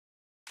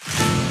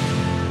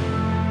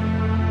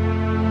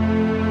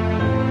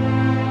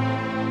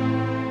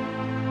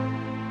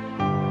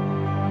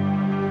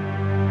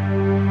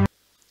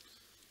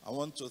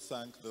want to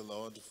thank the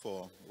Lord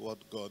for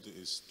what God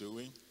is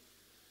doing.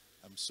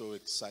 I'm so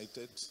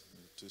excited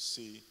to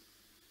see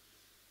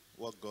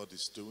what God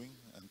is doing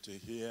and to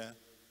hear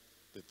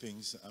the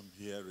things I'm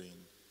hearing.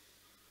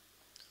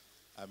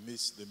 I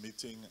missed the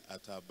meeting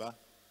at Aba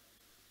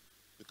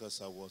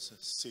because I was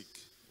sick,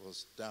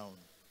 was down.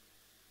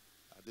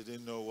 I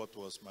didn't know what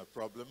was my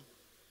problem.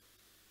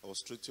 I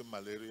was treating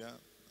malaria,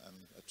 and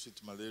I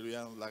treat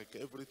malaria like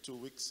every 2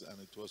 weeks,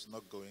 and it was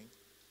not going.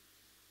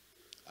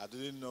 I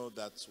didn't know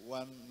that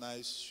one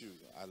nice shoe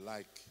I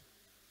like,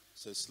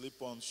 it's a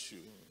slip-on shoe,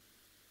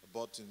 I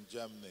bought in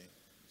Germany,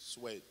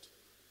 suede,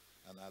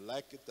 and I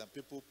like it, and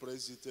people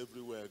praise it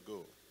everywhere I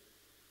go.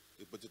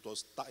 But it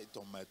was tight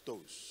on my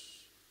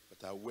toes,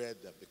 but I wear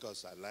them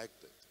because I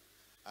liked it.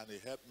 And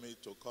it helped me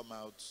to come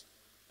out,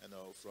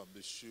 from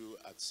the shoe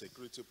at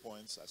security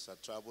points as I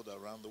traveled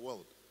around the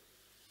world.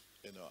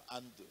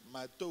 And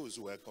my toes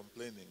were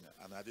complaining,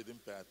 and I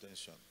didn't pay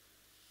attention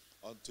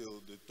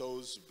until the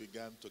toes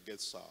began to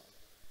get sour.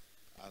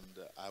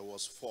 And I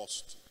was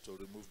forced to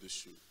remove the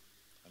shoe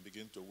and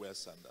begin to wear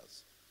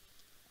sandals.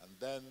 And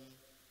then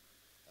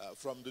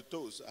from the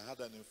toes, I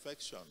had an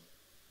infection.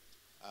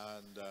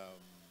 And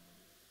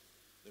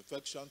the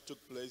infection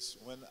took place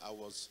when I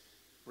was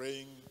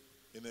praying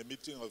in a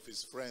meeting of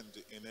his friend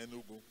in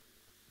Enugu.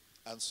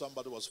 And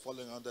somebody was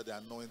falling under the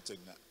anointing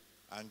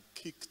and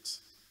kicked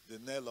the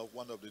nail of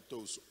one of the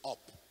toes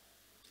up.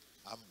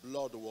 And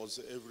blood was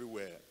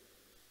everywhere.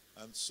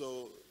 And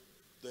so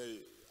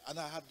and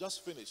I had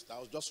just finished. I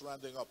was just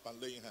rounding up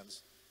and laying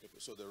hands.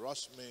 So they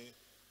rushed me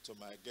to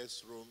my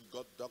guest room,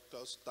 got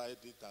doctors, tied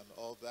it and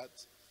all that.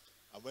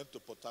 I went to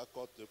Port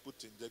Harcourt, they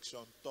put injection,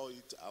 tore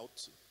it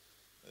out,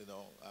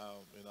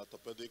 in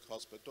orthopedic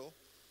hospital.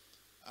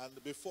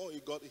 And before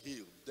it got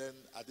healed, then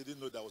I didn't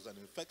know there was an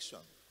infection.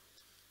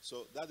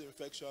 So that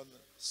infection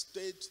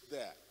stayed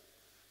there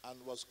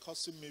and was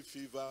causing me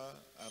fever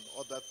and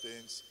other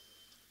things.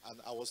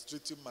 And I was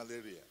treating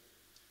malaria.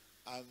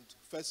 And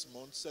first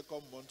month,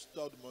 second month,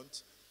 third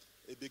month,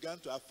 it began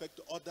to affect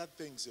other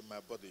things in my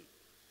body.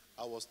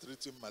 I was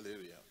treating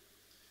malaria.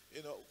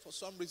 For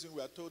some reason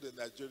we are told in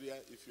Nigeria,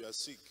 if you are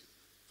sick,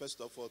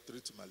 first of all,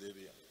 treat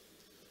malaria.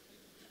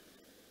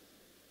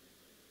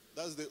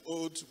 That's the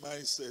old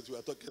mindset we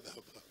are talking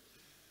about.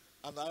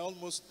 And I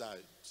almost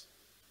died.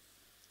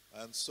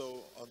 And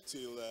so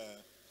until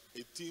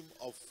a team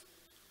of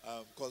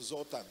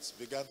consultants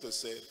began to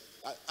say,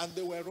 and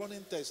they were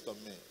running tests on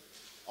me.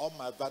 All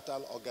my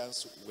vital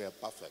organs were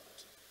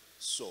perfect.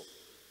 So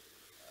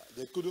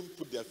they couldn't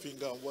put their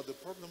finger on what the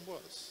problem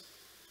was.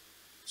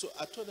 So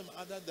I told them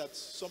either that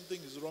something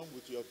is wrong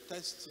with your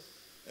test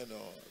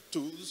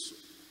tools,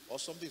 or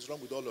something is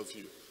wrong with all of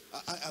you.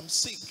 I'm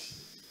sick,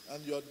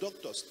 and your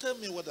doctors, tell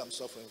me what I'm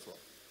suffering from.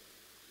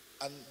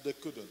 And they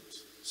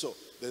couldn't. So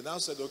they now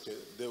said, okay,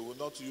 they will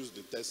not use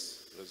the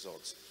test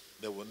results.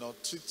 They will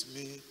not treat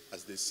me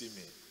as they see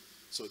me.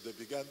 So they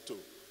began to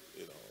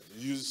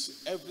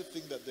use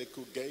everything that they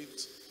could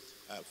get.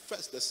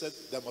 First, they said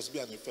there must be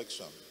an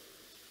infection.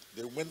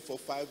 They went for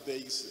 5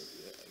 days,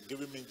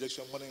 giving me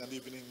injection morning and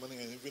evening, morning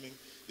and evening.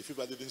 The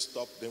fever didn't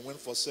stop. They went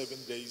for 7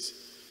 days.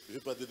 The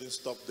fever didn't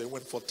stop. They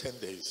went for 10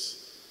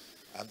 days.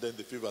 And then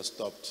the fever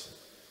stopped.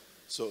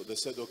 So they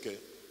said, okay,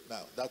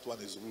 now that one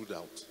is ruled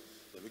out.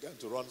 They began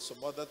to run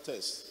some other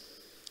tests.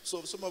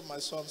 So some of my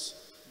sons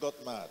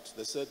got mad.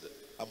 They said,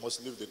 I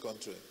must leave the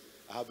country.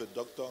 I have a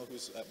doctor,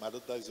 my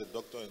daughter is a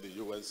doctor in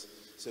the US.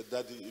 Said,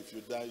 Daddy, if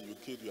you die, you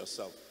kill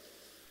yourself.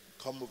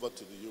 Come over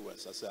to the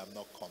US. I said, I'm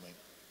not coming.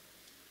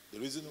 The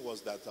reason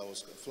was that I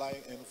was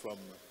flying in from,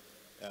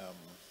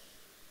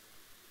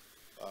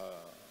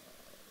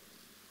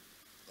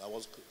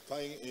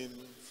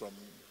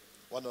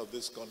 one of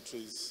these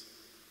countries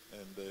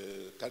in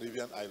the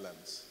Caribbean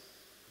islands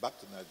back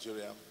to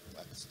Nigeria.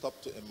 I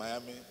stopped in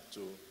Miami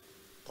to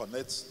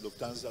connect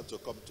Lufthansa to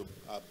come to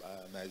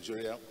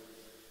Nigeria.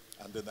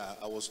 And then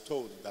I was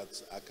told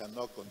that I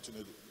cannot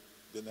continue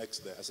the next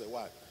day. I said,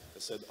 why? They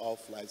said, all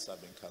flights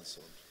have been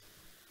canceled.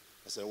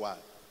 I said, why?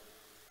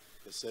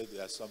 They said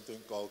there's something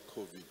called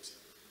COVID.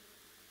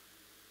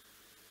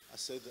 I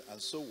said,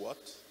 and so what?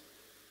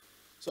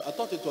 So I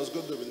thought it was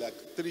going to be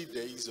like 3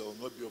 days or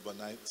maybe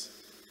overnight,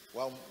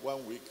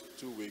 one week,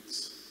 2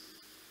 weeks.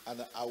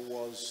 And I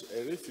was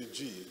a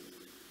refugee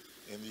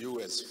in the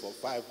US for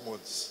 5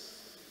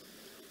 months.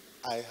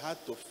 I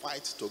had to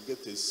fight to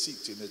get a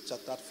seat in a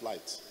chartered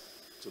flight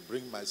to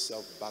bring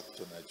myself back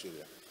to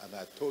Nigeria. And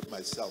I told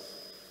myself,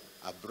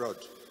 abroad,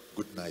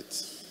 good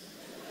night.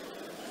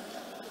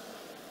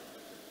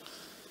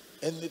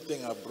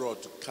 Anything abroad,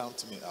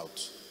 count me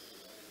out.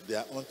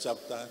 Their own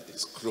chapter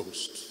is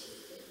closed.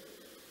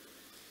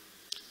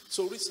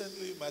 So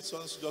recently, my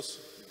sons just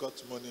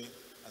got money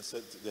and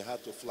said they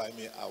had to fly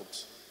me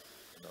out,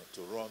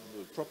 to run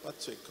a proper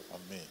check on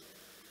me.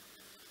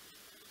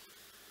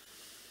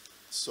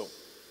 So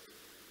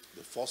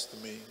they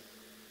forced me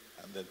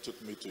and then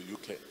took me to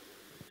UK.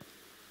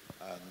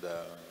 And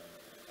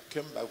I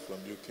came back from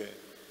UK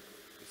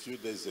a few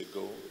days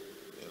ago,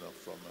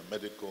 from a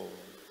medical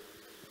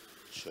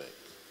check.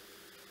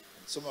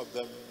 And some of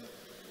them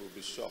will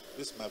be shocked.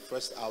 This is my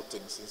first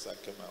outing since I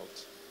came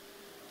out.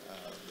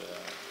 And,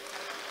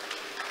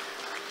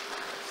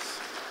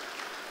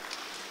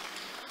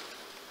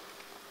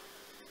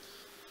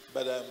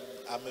 but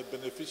I'm a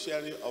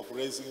beneficiary of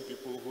raising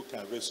people who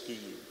can rescue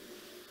you.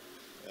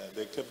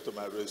 They came to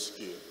my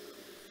rescue.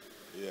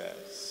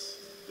 Yes,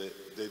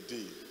 they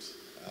did.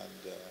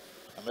 And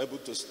I'm able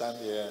to stand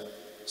here,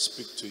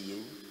 speak to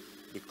you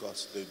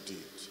because they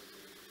did.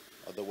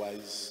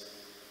 Otherwise,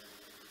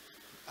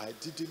 I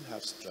didn't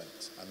have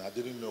strength and I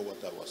didn't know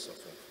what I was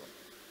suffering from.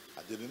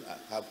 I didn't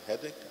have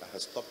headache. I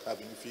had stopped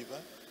having fever.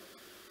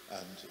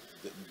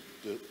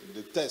 And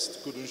the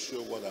test couldn't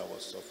show what I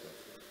was suffering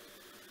from.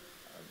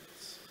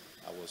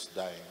 And I was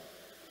dying.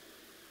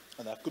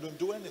 And I couldn't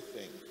do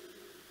anything.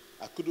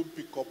 I couldn't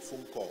pick up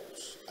phone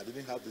calls. I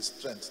didn't have the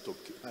strength to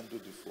handle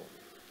the phone.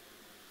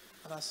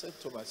 And I said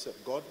to myself,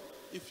 God,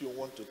 if you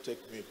want to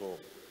take me home,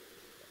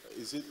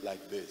 is it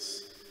like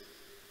this?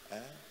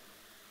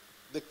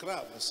 The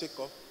crowd,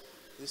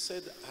 they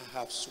said, I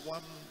have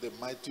swum the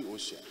mighty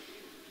ocean.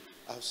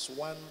 I've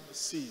swum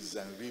seas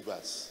and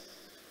rivers.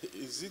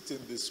 Is it in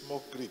the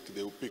small creek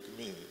they will pick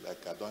me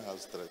like I don't have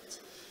strength?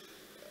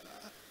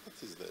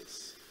 What is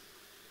this?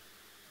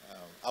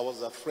 I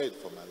was afraid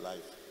for my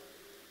life.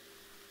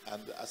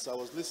 And as I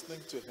was listening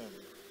to him,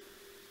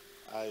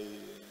 I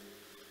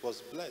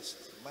was blessed,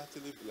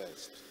 mightily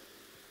blessed,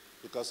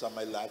 because I'm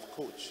a life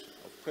coach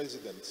of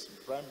presidents,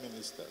 prime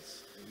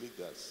ministers,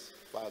 leaders,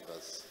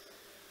 fathers,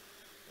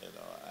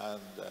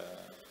 and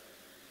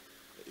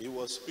he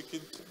was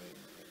speaking to me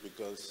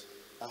because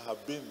I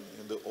have been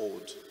in the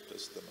Old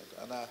Testament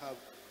and I have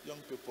young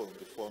people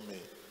before me,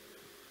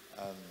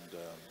 and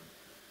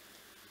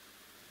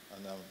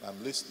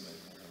I'm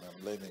listening and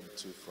I'm learning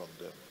too from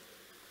them.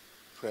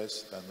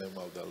 Praise the name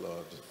of the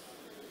Lord.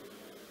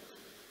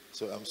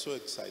 So I'm so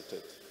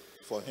excited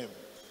for him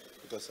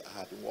because I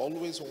had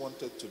always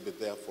wanted to be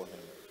there for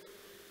him.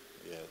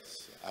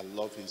 Yes, I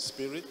love his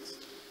spirit.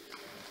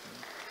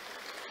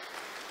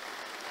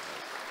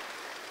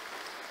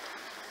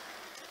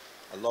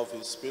 I love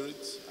his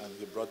spirit, and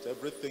he brought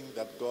everything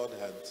that God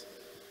had,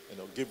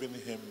 given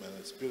him, and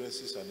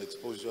experiences and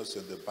exposures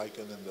in the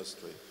biking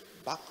industry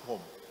back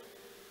home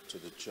to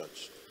the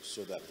church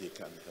so that he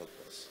can help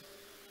us.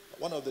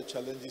 One of the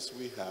challenges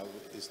we have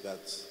is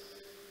that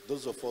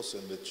those of us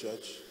in the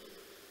church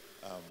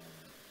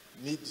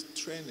need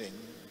training,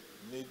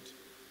 need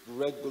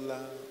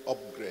regular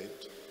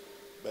upgrade,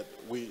 but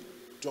we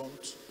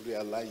don't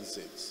realize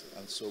it,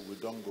 and so we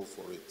don't go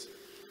for it.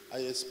 I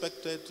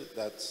expected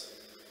that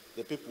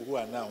the people who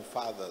are now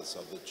fathers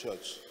of the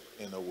church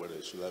in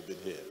Owerri should have been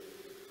here.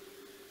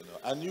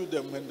 I knew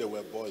them when they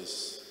were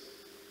boys,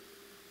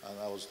 and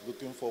I was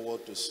looking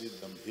forward to see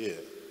them here.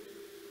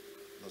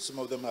 Some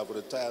of them have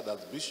retired as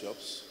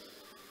bishops,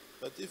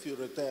 but if you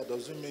retire,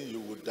 doesn't mean you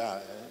will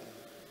die.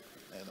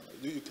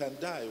 You can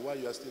die while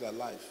you are still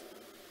alive.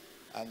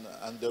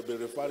 And they'll be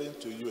referring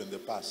to you in the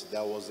past.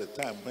 There was a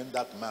time when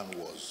that man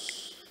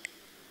was,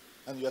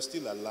 and you are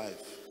still alive.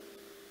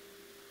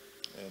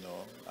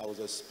 I was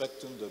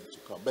expecting them to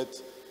come.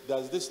 But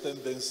there's this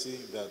tendency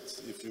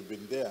that if you've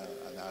been there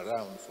and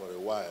around for a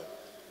while,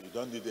 you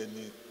don't need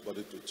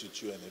anybody to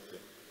teach you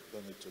anything. You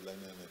don't need to learn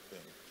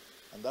anything.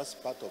 And that's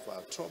part of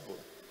our trouble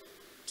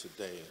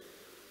today.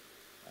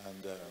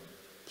 And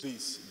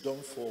please,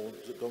 don't fall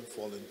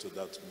into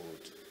that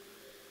mood.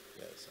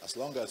 Yes, as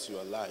long as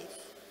you're alive,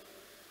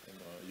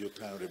 you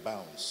can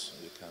rebound.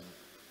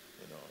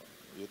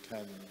 You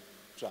can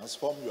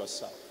transform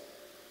yourself,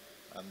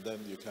 and then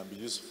you can be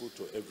useful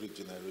to every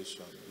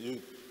generation.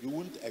 You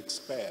won't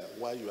expire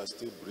while you are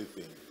still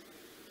breathing.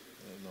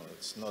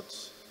 It's not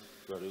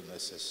very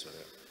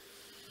necessary.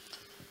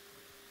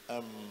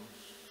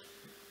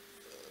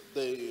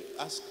 They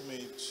asked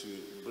me to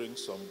bring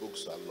some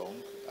books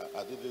along.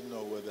 I didn't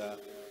know whether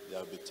there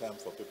would be time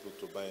for people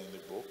to buy any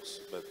books,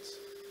 but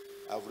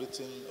I've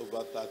written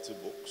over 30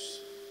 books,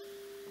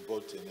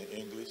 both in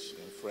English,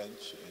 in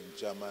French, in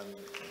German,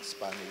 in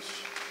Spanish.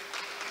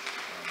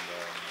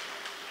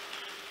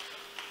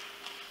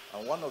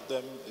 And one of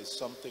them is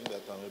something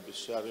that I will be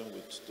sharing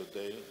with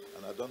today,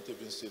 and I don't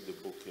even see the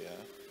book here.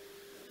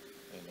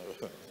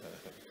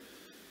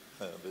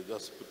 They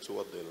just put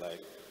what they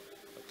like.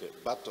 Okay,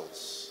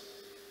 battles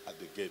at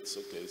the gates.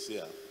 Okay, it's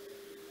here.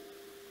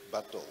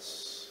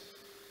 Battles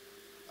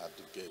at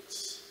the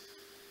gates.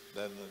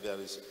 Then there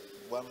is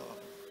one on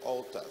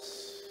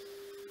altars.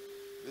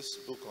 This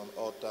book on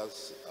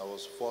altars, I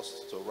was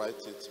forced to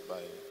write it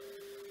by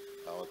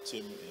our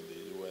team in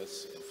the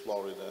US, in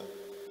Florida.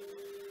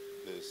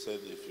 They said,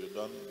 if you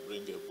don't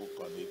bring a book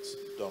on it,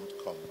 don't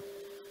come.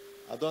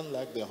 I don't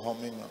like the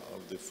humming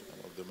of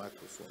the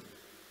microphone.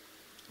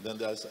 Then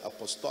there's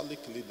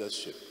apostolic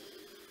leadership,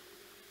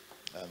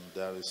 and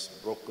there is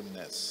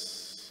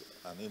brokenness,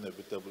 an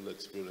inevitable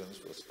experience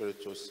for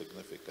spiritual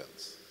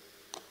significance.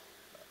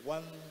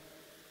 One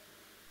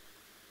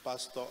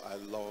pastor I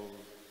love,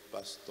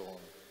 Pastor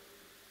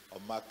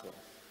Omako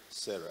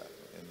Sarah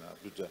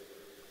in Abuja,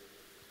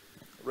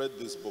 read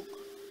this book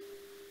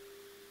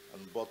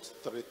and bought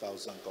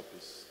 3,000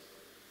 copies.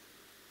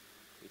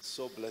 It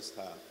so blessed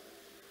her.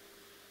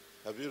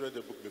 Have you read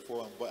the book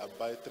before and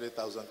buy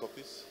 3,000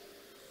 copies?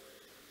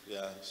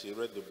 Yeah, she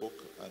read the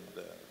book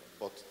and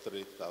bought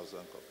 3,000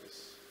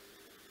 copies.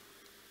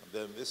 And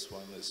then this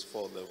one is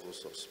 4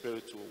 levels of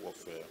spiritual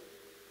warfare.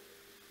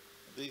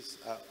 These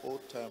are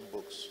old-time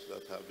books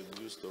that have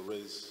been used to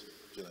raise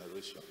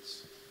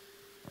generations.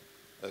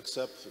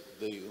 Except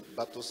the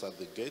battles at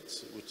the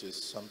gates, which is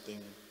something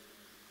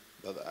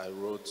that I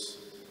wrote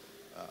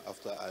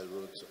after I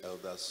wrote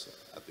Elders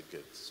at the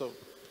Gate. So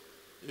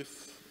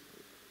if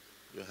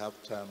you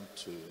have time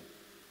to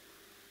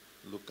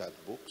look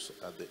at books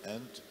at the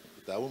end,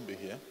 but I won't be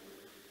here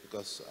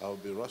because I'll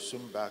be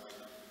rushing back.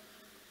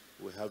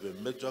 We have a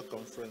major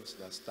conference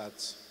that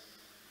starts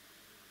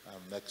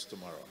next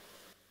tomorrow.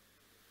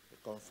 A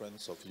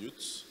conference of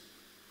youths,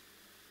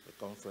 a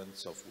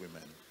conference of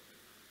women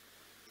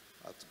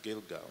at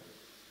Gilgal,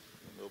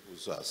 in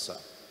Obuzasa.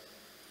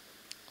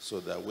 So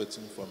they're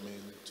waiting for me.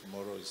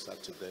 Tomorrow is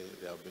Saturday.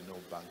 There will be no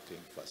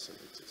banking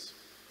facilities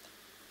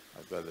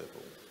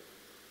available.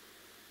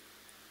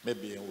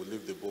 Maybe we'll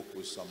leave the book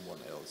with someone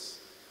else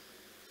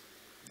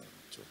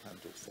to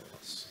handle for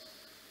us.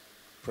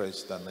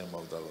 Praise the name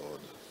of the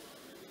Lord.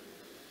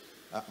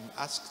 I'm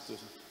asked to,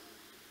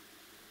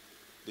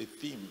 the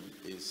theme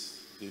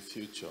is the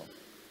future.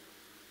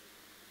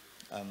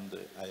 And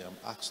I am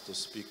asked to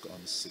speak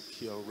on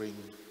securing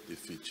the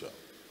future.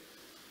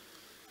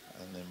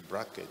 And in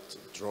bracket,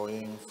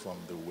 drawing from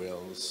the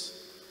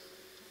wells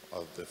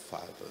of the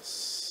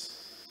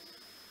fathers.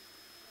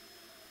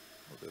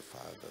 Of the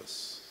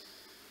fathers.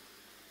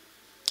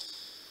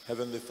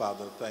 Heavenly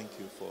Father, thank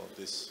you for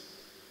this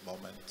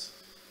moment.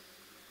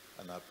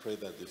 And I pray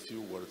that the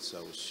few words I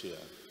will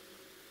share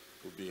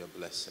will be a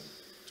blessing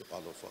to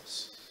all of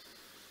us.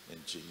 In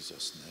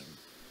Jesus' name,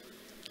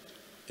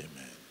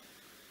 amen.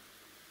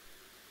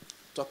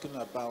 Talking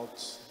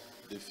about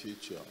the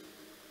future,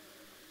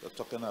 we're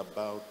talking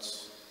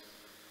about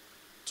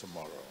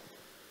tomorrow.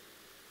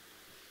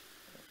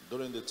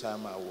 During the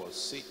time I was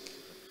sick,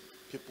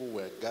 people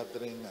were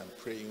gathering and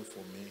praying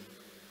for me.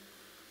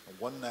 And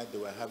one night they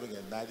were having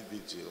a night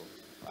vigil.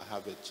 I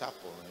have a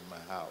chapel in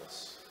my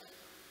house.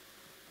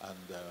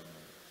 And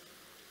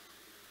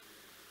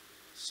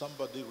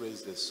somebody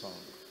raised a song.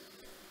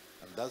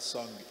 And that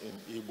song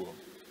in Igbo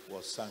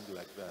was sung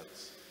like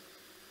that.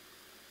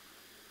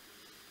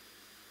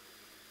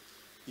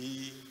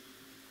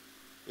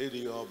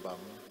 Eriobam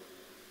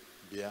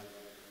bia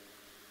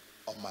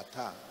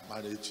omata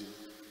marriage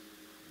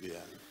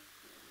bia.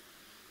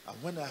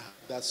 And when I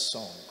heard that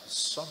song,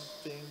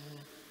 something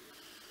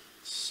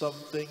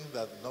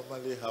that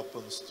normally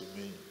happens to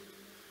me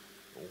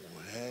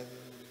when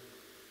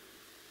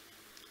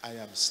I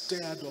am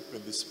stirred up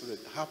in the spirit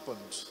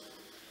happened.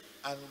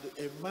 And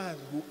a man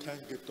who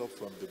can't get up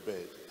from the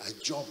bed, I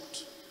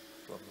jumped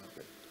from my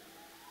bed.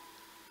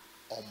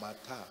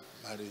 Omata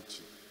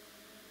marriage.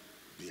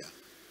 Yeah.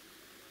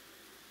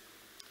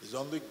 It's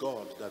only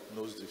God that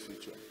knows the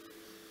future.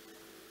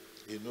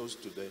 He knows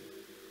today.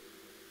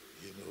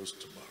 He knows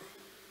tomorrow.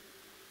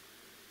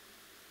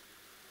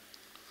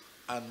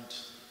 And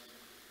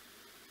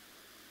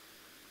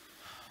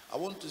I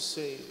want to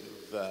say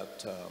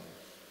that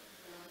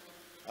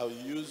I'll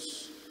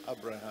use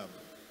Abraham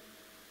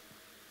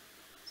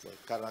for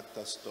a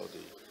character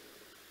study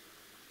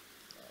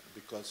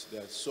because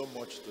there's so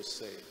much to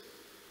say.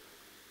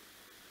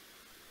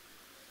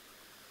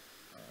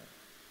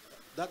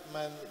 That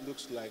man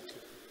looks like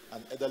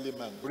an elderly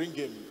man. Bring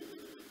him.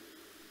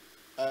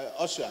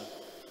 Usher,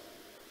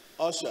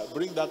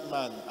 bring that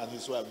man and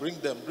his wife. Bring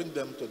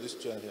them to this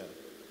chair here.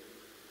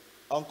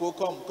 Uncle,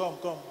 come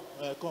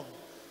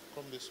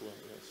this way.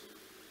 Yes.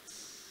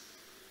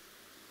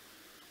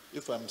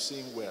 If I'm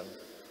seeing well.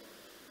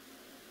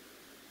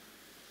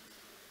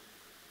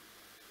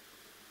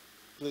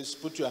 Please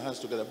put your hands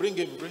together. Bring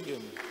him.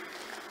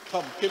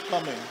 Come, keep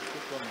coming.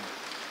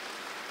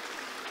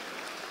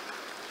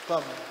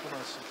 Come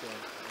and sit down.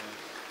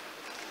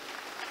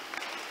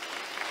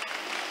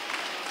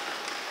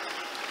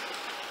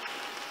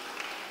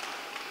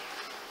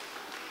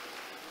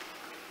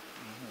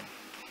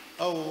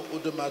 Oh,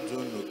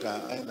 Udamadunu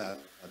ka aina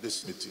at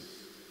this meeting.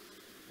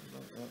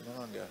 No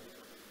longer.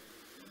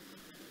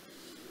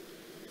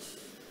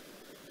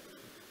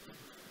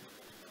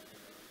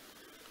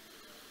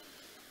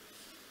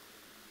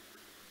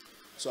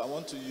 So I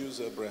want to use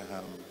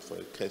Abraham for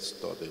a case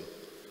study.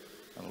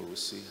 And we will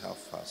see how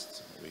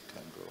fast we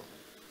can go.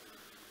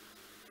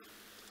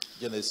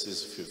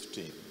 Genesis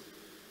 15.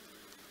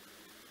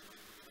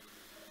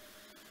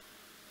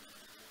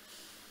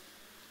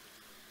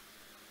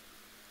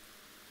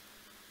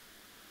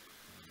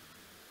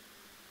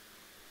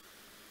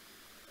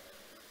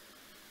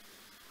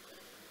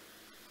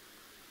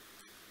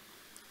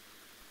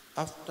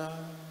 After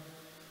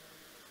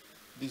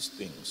these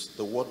things,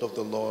 the word of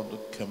the Lord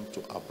came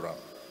to Abram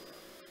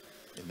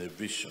in a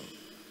vision,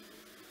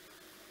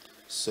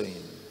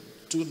 saying,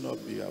 "Do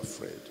not be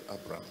afraid,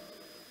 Abram.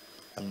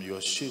 I'm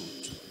your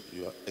shield,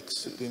 your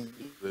exceeding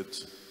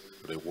great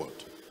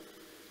reward."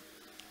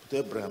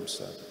 But Abraham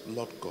said,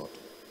 "Lord God,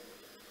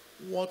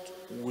 what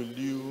will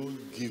you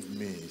give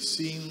me,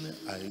 seeing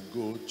I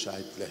go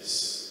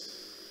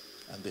childless,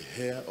 and the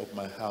heir of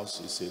my house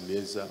is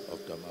Eliezer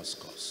of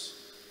Damascus?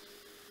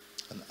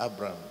 And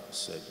Abraham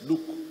said,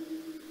 look,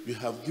 you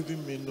have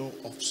given me no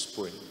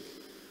offspring.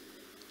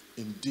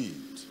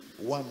 Indeed,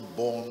 one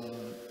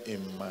born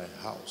in my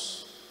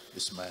house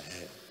is my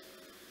heir.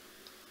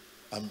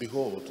 And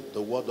behold,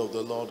 the word of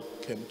the Lord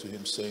came to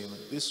him, saying,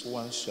 this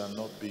one shall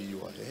not be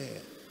your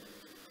heir,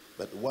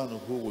 but one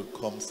who will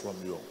come from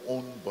your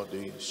own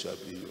body shall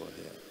be your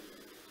heir.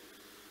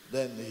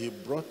 Then he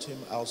brought him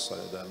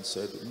outside and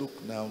said,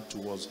 look now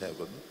towards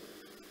heaven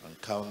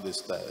and count the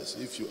stars,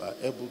 if you are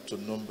able to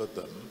number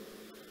them.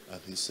 And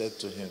he said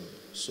to him,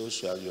 so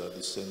shall your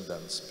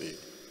descendants be.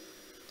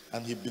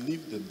 And he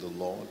believed in the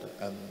Lord,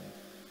 and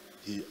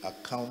he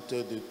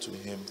accounted it to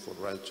him for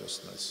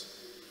righteousness.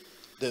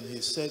 Then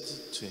he said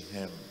to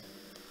him,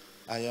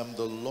 I am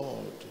the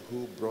Lord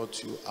who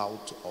brought you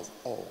out of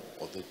Ur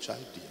of the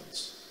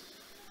Chaldeans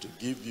to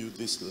give you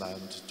this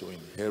land to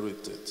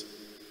inherit it.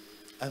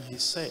 And he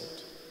said,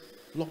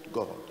 Lord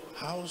God,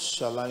 how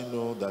shall I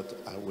know that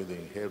I will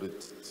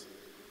inherit it?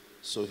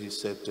 So he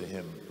said to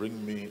him,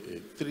 bring me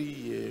a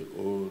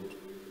 3-year-old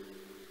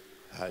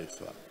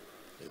heifer,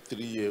 a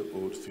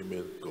 3-year-old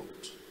female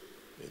goat,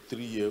 a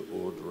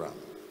 3-year-old ram,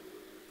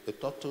 a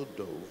turtle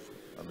dove,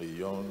 and a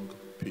young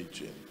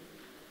pigeon.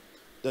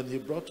 Then he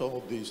brought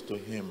all these to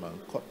him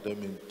and cut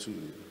them in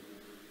two,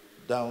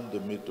 down the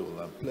middle,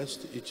 and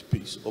placed each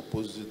piece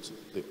opposite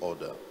the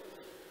other.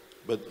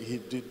 But he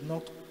did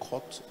not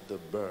cut the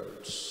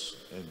birds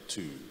in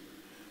two.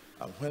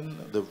 And when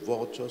the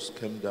vultures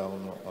came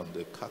down on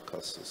the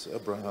carcasses,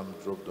 Abraham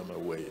drove them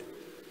away.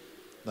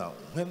 Now,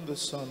 when the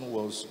sun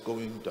was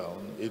going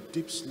down, a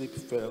deep sleep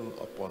fell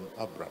upon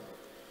Abraham.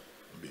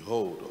 And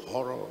behold,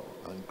 horror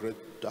and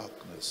great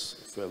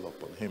darkness fell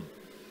upon him.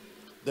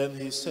 Then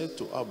he said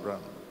to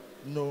Abraham,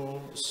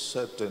 know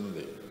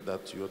certainly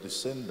that your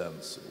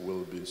descendants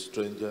will be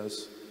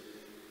strangers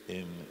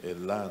in a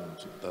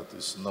land that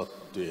is not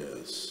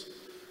theirs,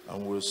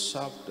 and will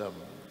serve them,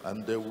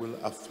 and they will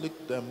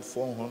afflict them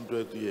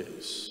 400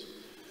 years.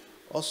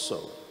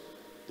 Also,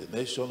 the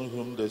nation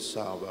whom they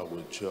serve I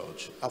will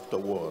judge.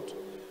 Afterward,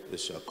 they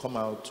shall come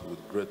out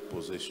with great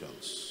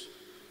possessions.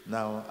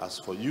 Now, as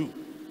for you,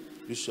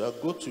 you shall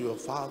go to your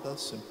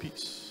fathers in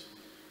peace.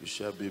 You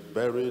shall be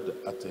buried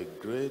at a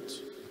good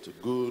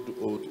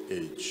old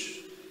age.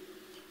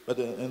 But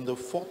in the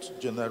 4th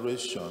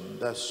generation,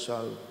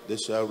 they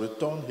shall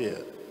return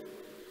here,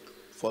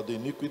 for the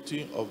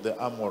iniquity of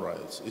the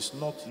Amorites is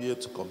not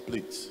yet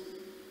complete.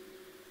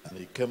 And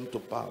it came to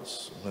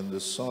pass, when the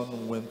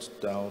sun went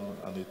down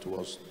and it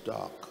was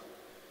dark,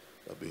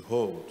 that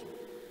behold,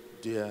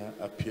 there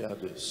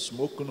appeared a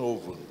smoking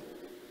oven,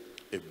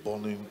 a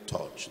burning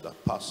torch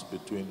that passed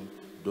between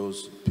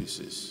those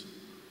pieces.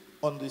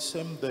 On the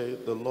same day,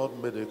 the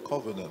Lord made a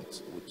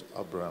covenant with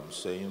Abraham,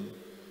 saying,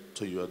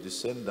 to your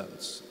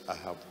descendants, I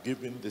have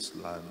given this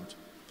land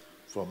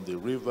from the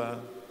river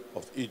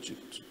of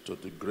Egypt to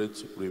the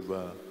great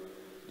river,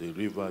 the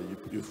river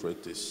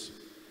Euphrates,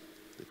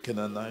 the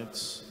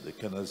Canaanites, the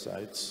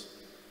Kenizzites,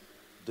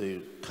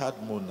 the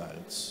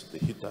Cadmonites,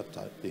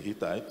 the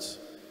Hittites,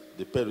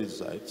 the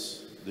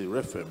Perizzites, the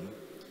Rephaim,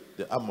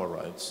 the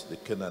Amorites, the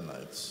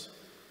Canaanites,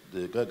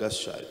 the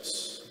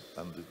Girgashites,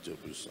 and the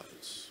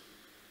Jebusites.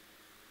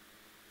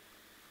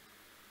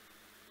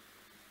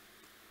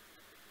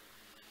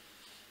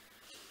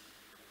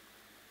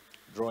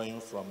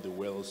 Drawing from the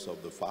wells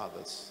of the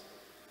fathers.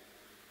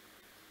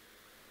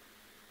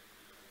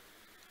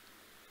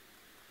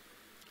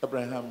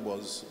 Abraham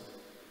was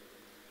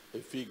a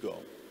figure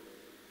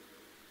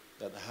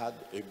that had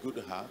a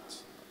good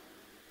heart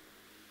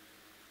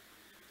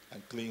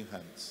and clean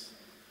hands.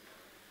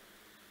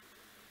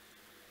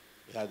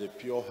 He had a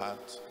pure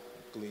heart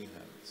and clean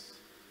hands.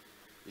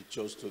 He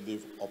chose to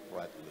live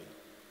uprightly.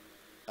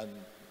 And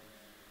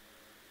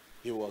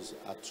he was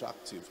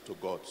attractive to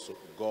God. So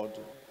God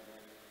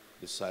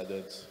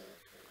decided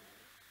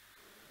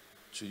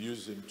to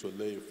use him to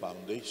lay a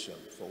foundation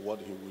for what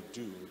he would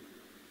do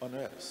on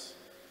earth.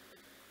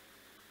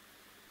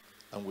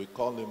 And we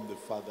call him the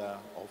father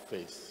of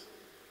faith,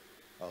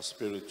 our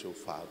spiritual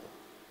father.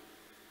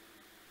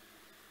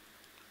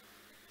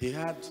 He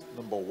had,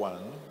 number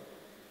one,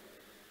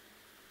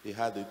 he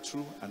had a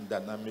true and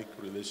dynamic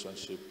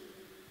relationship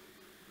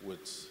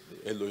with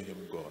the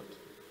Elohim God.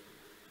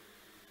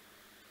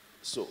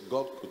 So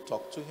God could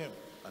talk to him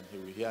and he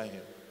would hear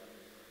him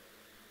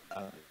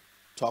and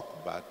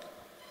talk back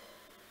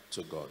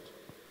to God,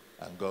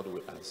 and God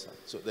will answer.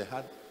 So they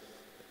had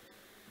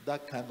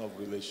that kind of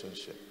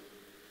relationship.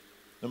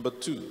 Number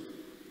two,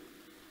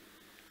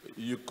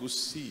 you could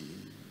see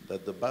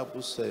that the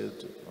Bible said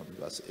on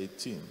verse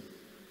 18,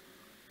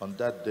 on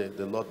that day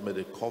the Lord made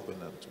a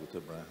covenant with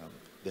Abraham.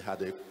 They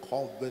had a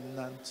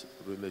covenant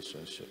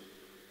relationship.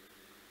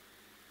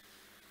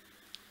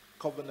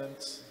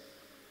 Covenant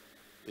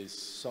is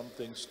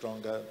something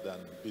stronger than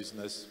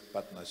business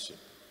partnership.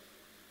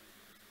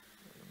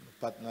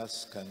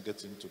 Partners can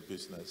get into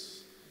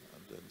business,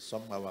 and then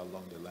somehow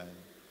along the line,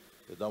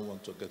 They don't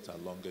want to get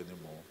along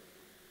anymore.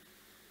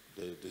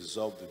 They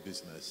dissolve the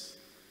business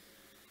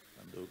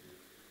and they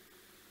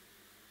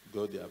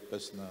go their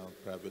personal,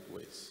 private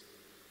ways.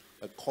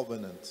 A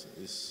covenant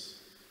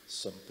is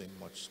something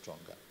much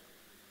stronger.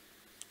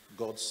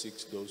 God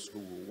seeks those who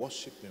will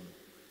worship him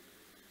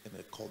in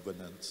a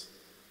covenant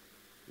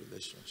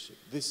relationship.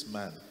 This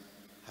man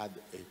had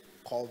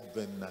a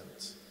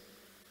covenant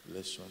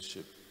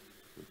relationship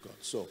with God.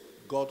 So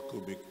God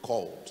could be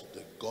called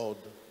the God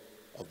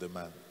of the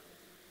man,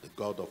 the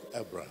God of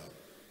Abraham,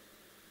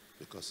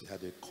 because he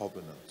had a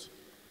covenant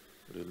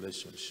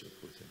relationship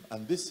with him.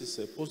 And this is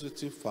a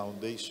positive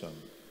foundation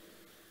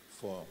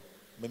for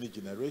many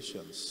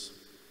generations,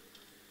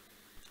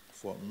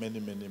 for many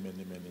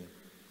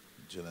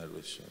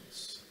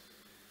generations.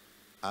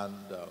 And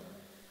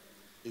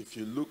if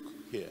you look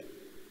here,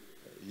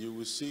 you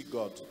will see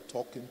God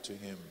talking to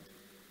him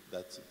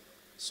that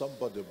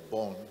somebody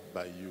born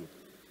by you,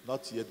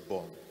 not yet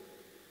born,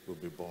 will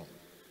be born.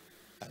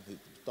 And he's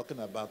talking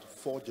about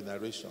 4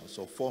 generations,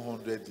 or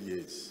 400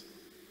 years,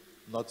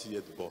 not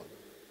yet born.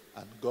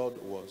 And God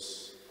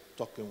was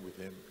talking with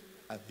him,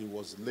 and he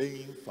was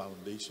laying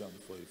foundation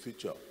for a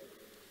future.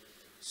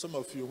 Some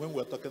of you, when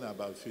we're talking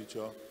about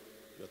future,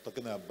 you're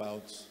talking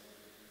about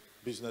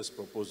business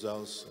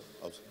proposals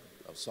of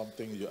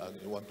something you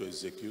want to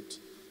execute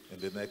in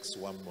the next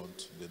 1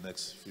 month, in the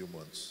next few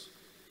months,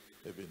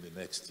 maybe in the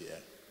next year.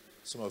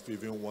 Some of you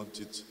even want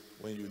it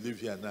when you live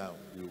here now,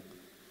 you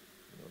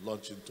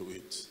launch into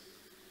it.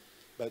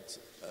 But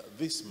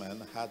this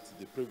man had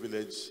the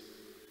privilege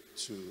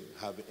to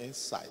have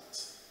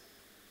insight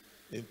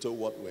into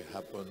what will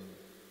happen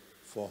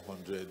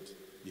 400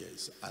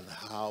 years and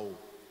how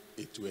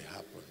it will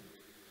happen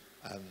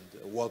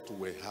and what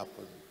will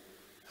happen,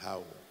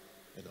 how,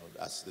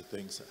 as the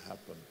things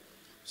happen.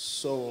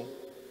 So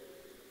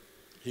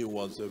he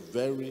was a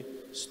very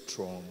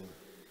strong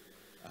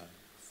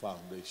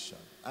foundation.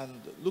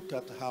 And look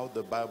at how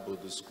the Bible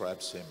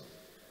describes him.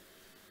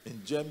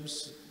 In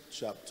James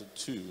chapter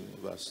 2,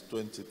 verse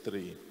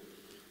 23,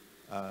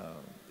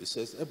 it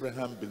says,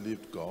 Abraham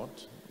believed God.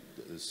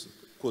 It's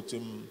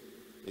quoting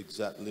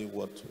exactly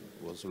what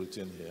was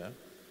written here.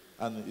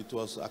 And it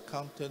was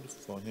accounted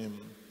for him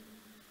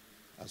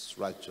as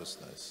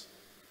righteousness.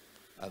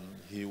 And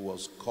he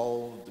was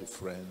called the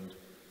friend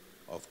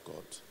of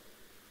God.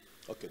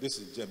 Okay, this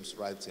is James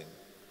writing.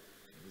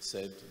 He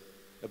said,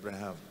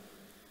 Abraham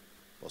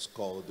was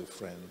called the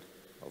friend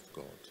of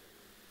God.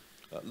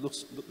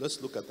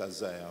 Let's look at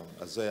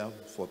Isaiah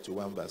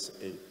 41, verse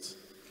 8.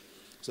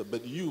 So,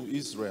 but you,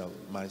 Israel,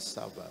 my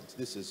servant,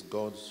 this is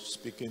God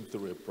speaking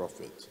through a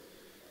prophet,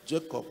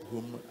 Jacob,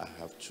 whom I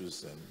have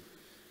chosen,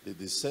 the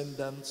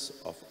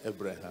descendants of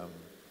Abraham,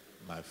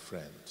 my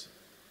friend.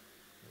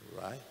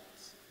 Right?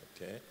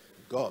 Okay.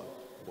 God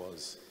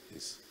was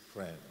his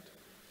friend.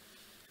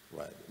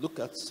 Right. Look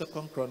at 2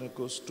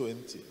 Chronicles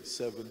 20,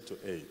 7 to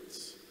 8.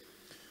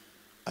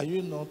 Are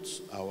you not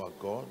our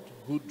God,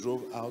 who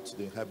drove out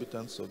the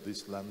inhabitants of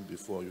this land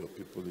before your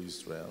people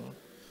Israel?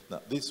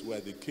 Now, these were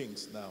the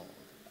kings now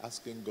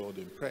asking God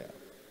in prayer,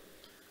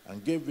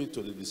 and gave it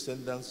to the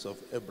descendants of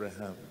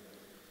Abraham,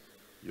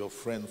 your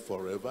friend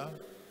forever.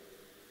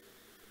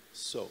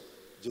 So,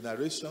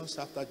 generations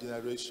after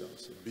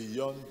generations,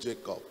 beyond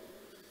Jacob.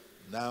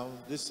 Now,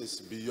 this is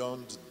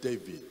beyond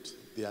David.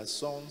 Their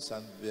sons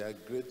and their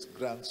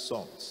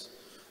great-grandsons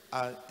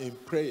are in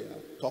prayer,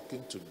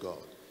 talking to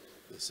God.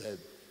 They said,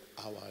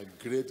 our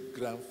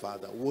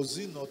great-grandfather, was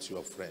he not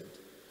your friend?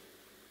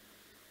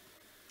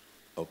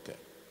 Okay.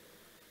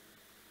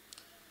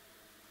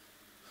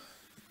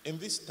 In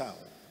this town,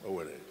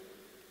 Owerri,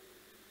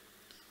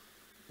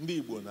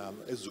 the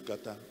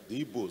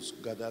Igbos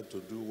gathered to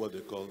do what they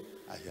call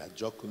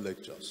Ahiajoku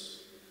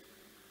lectures.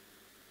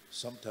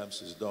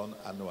 Sometimes it's done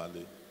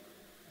annually.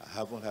 I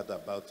haven't heard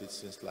about it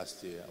since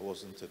last year. I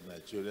wasn't in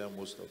Nigeria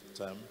most of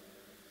the time.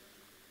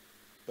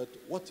 But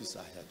what is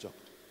Ahiajoku?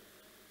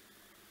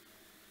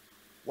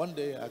 One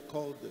day I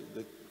called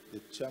the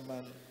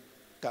chairman,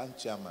 CAN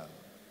chairman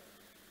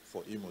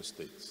for Imo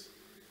State.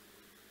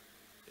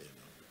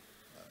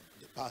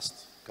 The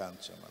past CAN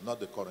chairman, not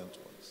the current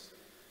ones.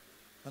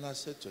 And I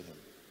said to him,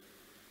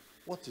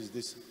 what is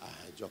this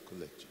Ahiajoku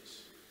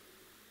lectures?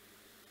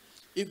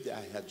 If the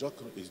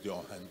Ahiajoku is the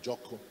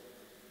Ohanjoku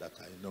that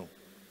I know,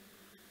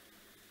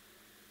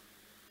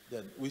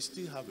 then we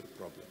still have a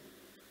problem.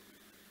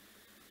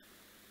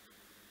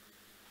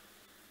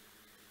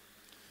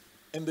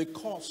 In the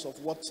course of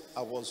what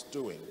I was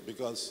doing,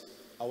 because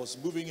I was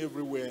moving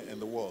everywhere in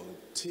the world,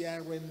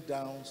 tearing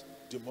down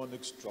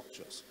demonic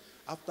structures.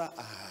 After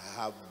I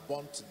have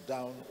burnt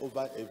down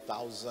over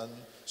 1,000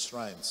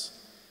 shrines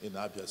in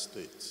Abia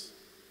State,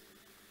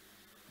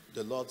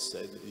 the Lord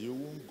said, you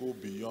won't go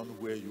beyond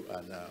where you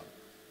are now,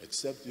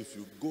 except if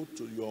you go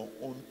to your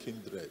own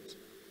kindred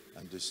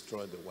and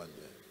destroy the one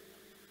there.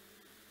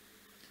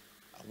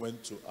 I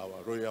went to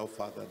our royal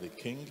father, the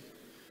king,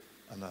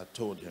 and I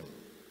told him,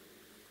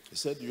 he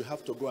said, you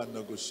have to go and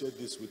negotiate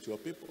this with your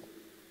people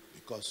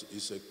because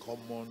it's a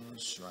common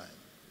shrine.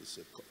 It's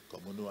a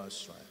communal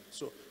shrine.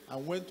 So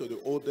and went to the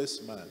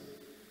oldest man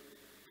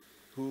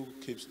who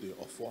keeps the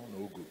Ofo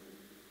Nogu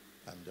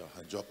and the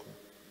Hajoku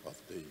of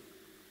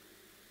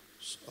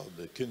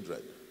the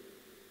kindred.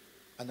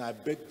 And I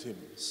begged him,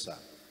 sir,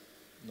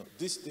 no,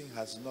 this thing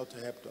has not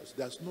helped us.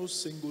 There's no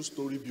single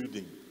story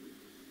building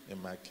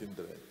in my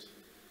kindred.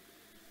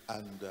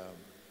 And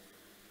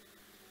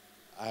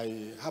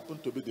I happen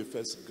to be the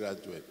first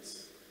graduate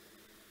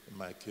in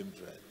my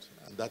kindred,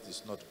 and that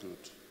is not good.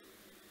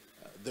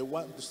 The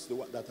ones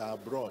that are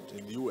abroad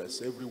in the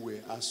US,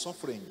 everywhere, are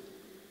suffering.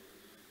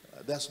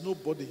 There's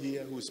nobody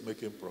here who is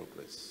making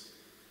progress.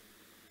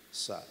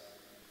 Sir,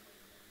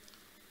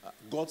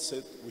 God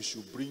said we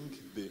should bring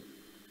the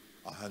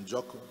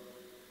Ahanjoku.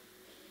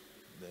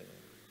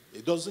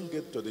 It doesn't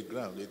get to the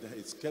ground.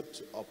 It's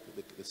kept up.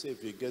 They say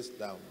if it gets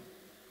down,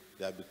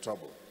 there'll be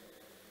trouble.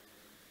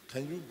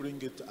 Can you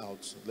bring it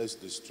out? Let's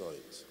destroy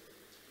it.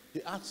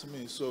 He asked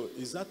me, so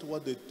is that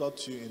what they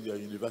taught you in your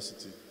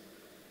university?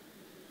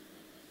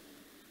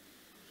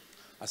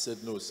 I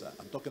said, no, sir.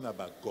 I'm talking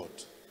about God.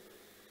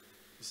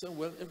 He said,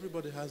 well,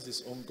 everybody has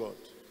his own God.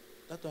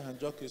 That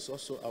Ahanjoku is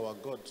also our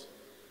God.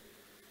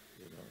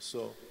 You know,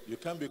 so you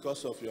can't,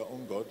 because of your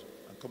own God,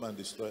 and come and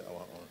destroy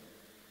our own.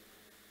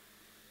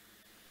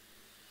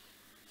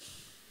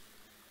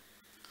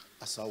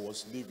 As I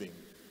was leaving,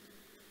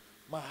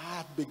 my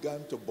heart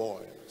began to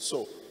boil.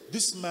 So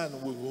this man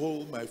will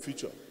hold my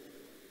future.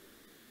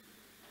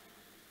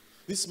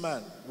 This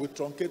man will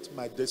truncate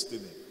my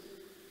destiny.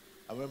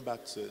 I went back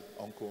and said,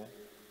 Uncle,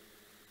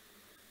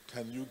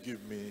 can you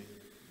give me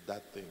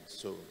that thing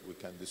so we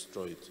can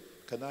destroy it?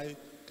 Can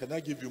I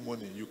give you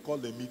money? You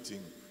call a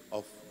meeting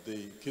of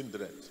the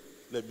kindred.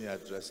 Let me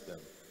address them.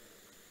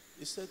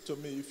 He said to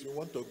me, if you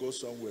want to go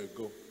somewhere,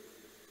 go.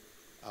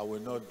 I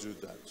will not do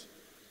that.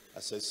 I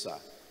said, sir,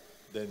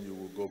 then you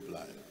will go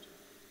blind.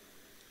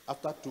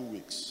 After 2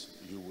 weeks,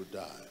 you will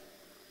die.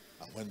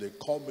 And when they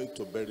call me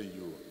to bury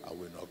you, I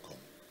will not come.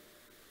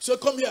 So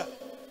come here.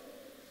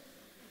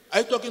 Are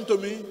you talking to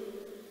me?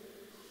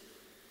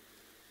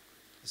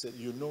 I said,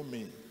 you know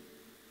me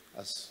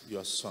as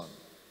your son,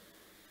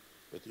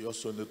 but you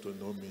also need to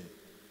know me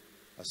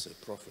as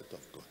a prophet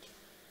of God.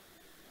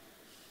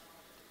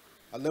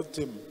 I left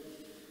him.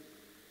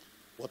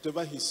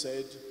 Whatever he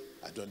said,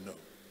 I don't know.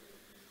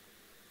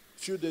 A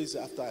few days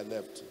after I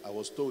left, I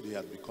was told he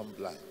had become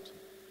blind.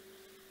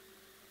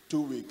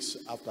 2 weeks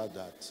after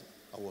that,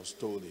 I was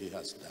told he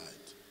has died.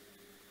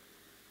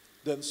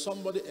 Then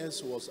somebody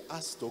else was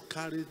asked to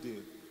carry the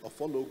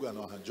Ofologu and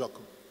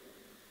Ohanjoku.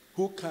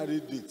 Who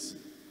carried it?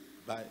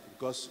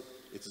 Because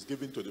it is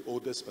given to the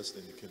oldest person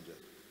in the kindred.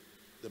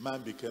 The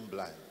man became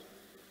blind.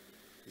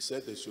 He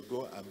said they should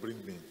go and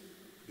bring me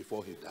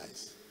before he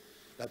dies.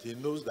 That he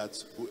knows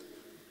that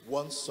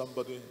once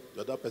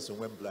the other person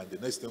went blind, the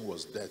next thing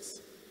was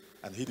death.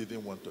 And he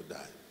didn't want to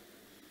die.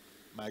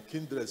 My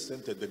kindred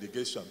sent a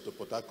delegation to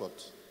Port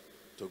Harcourt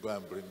to go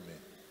and bring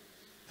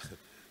me.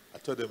 I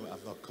told them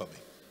I'm not coming.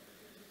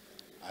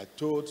 I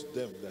told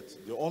them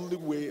that the only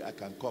way I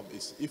can come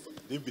is if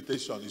the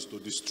invitation is to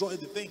destroy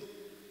the thing.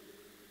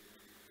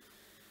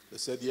 They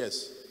said,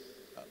 yes,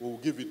 we'll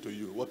give it to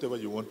you. Whatever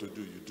you want to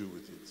do, you do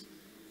with it.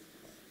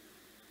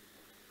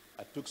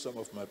 I took some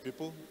of my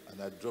people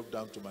and I drove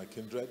down to my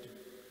kindred,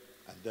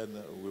 and then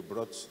we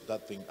brought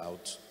that thing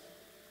out.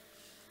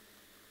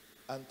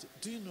 And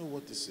do you know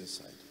what is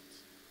inside it?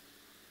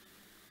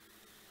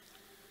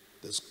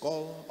 The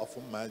skull of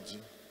Umaji,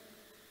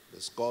 the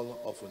skull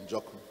of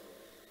Njoku.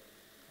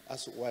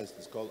 That's why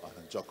it's called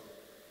Ahanjoku.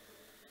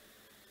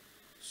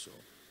 So,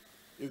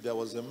 if there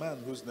was a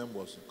man whose name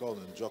was called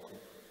Njoku,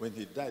 when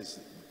he dies,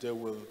 they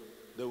will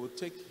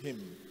take him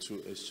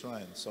to a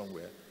shrine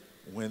somewhere.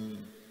 When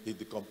he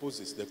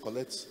decomposes, they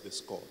collect the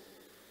skull.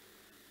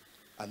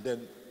 And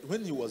then,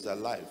 when he was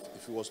alive,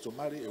 if he was to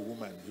marry a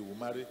woman, he will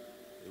marry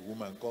a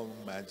woman called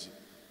Maji.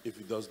 If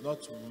he does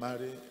not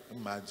marry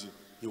Maji,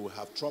 he will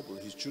have trouble.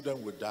 His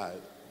children will die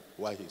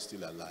while he's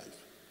still alive.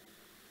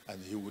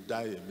 And he will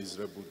die a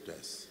miserable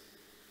death.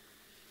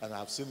 And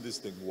I've seen this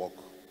thing work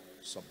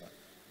somewhere.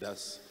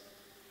 There's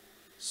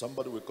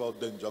somebody we call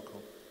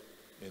Denjoko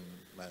in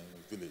my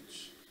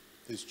village.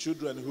 His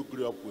children who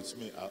grew up with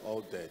me are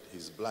all dead.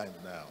 He's blind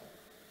now.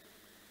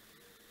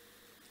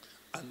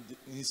 And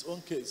in his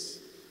own case,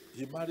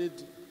 he married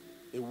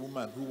a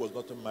woman who was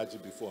not a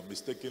Maji before,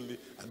 mistakenly,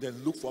 and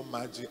then looked for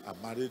Maji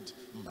and married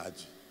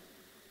Maji.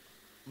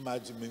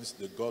 Maji means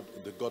the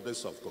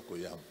goddess of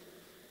Cocoyam.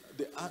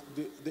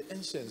 The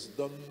ancients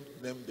don't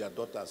name their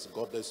daughters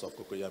goddess of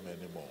Cocoyam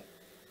anymore.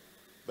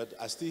 But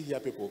I still hear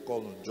people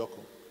call Njoku.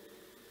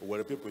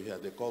 Where people here,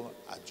 they call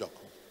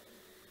Ajoku.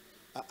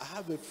 I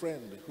have a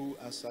friend who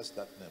answers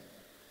that name.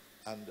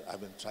 And I've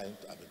been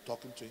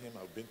talking to him.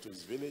 I've been to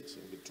his village.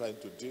 I've been trying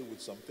to deal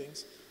with some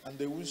things. And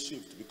they won't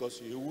shift because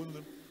he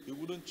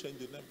wouldn't change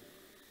the name.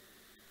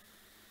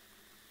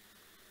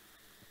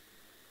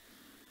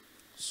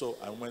 So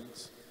I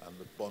went and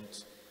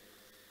burnt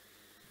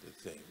the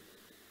thing.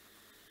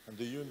 And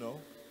do you know,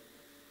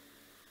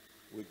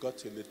 we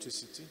got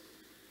electricity.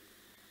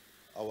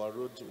 Our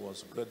road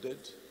was graded.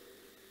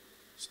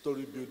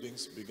 story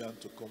buildings began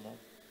to come up,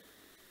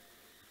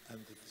 and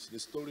the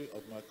story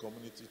of my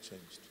community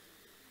changed.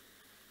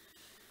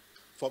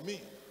 For me,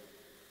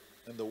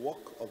 in the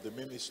work of the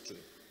ministry,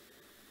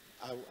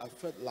 I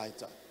felt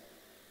lighter,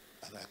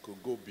 and I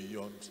could go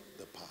beyond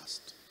the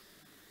past.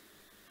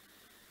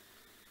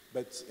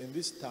 But in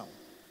this town,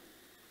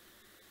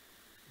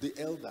 the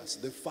elders,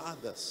 the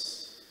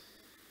fathers,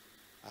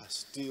 are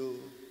still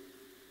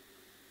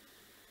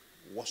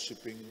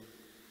worshiping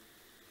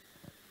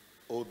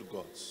old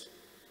gods,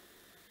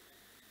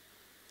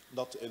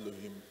 not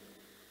Elohim.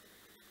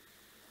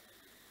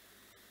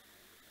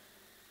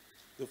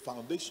 The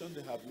foundation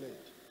they have laid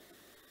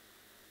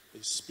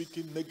is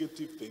speaking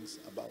negative things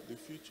about the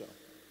future.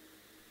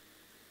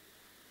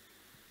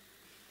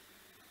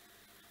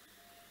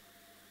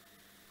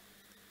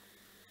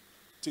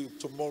 Till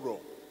tomorrow,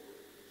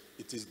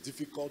 it is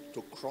difficult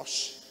to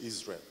crush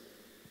Israel.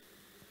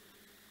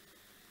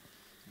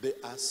 There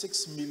are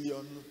 6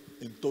 million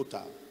in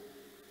total.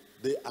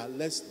 They are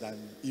less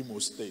than Imo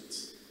State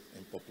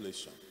in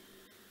population.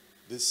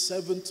 The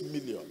 7th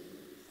million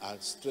are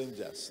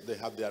strangers. They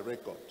have their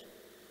record.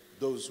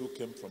 Those who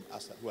came from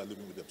Asa, who are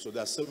living with them. So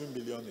there are 7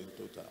 million in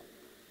total.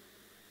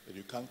 But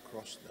you can't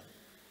crush them.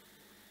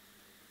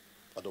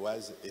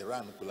 Otherwise,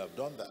 Iran could have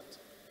done that.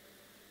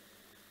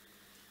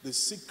 The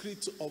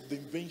secret of the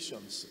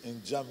inventions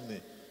in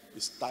Germany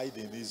is tied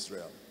in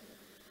Israel.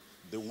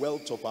 The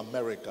wealth of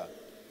America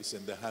is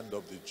in the hand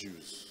of the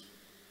Jews.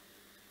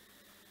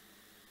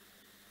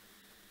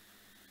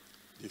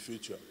 The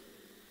future.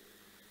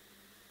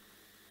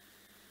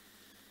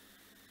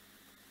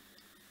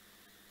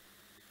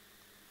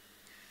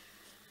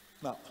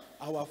 Now,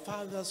 our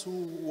fathers who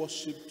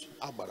worshipped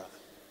Abara,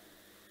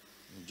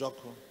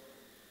 Njoko,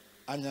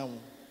 Anyanwu,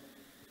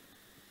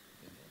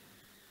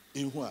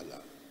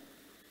 Ihuala.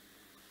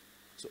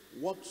 So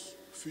what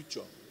future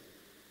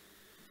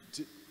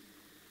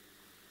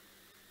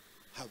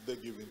have they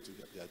given to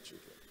their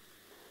children?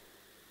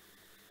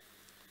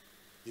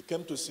 He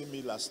came to see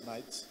me last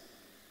night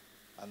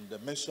and they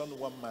mentioned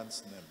one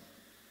man's name.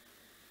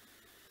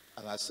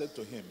 And I said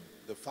to him,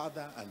 the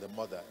father and the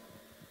mother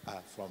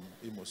are from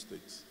Imo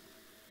State.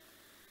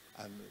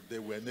 And they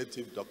were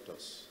native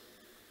doctors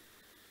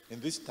in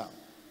this town.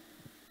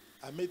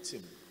 I met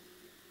him.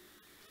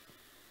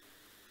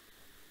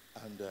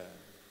 And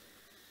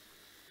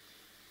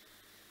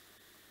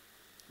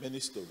many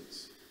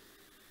stories.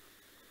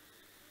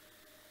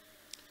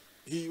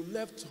 He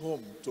left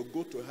home to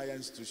go to a higher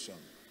institution,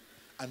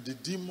 and the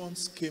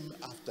demons came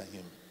after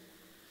him.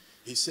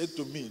 He said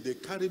to me, they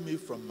carried me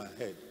from my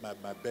head,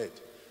 my bed,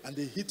 and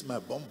they hit my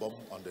bum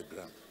on the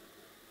ground.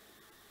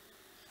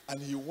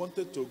 And he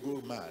wanted to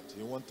go mad.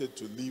 He wanted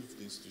to leave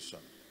the institution.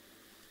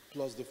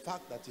 Plus the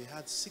fact that he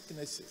had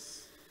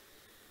sicknesses.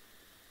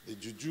 The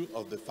juju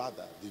of the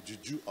father, the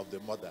juju of the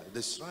mother,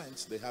 the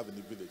shrines they have in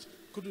the village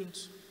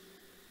couldn't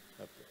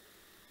help him.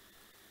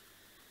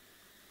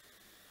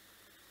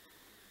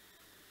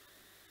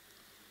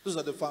 Those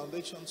are the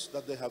foundations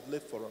that they have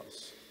laid for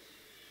us.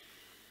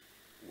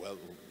 Well,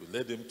 we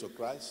led him to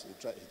Christ. He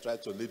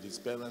tried to lead his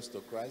parents to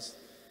Christ.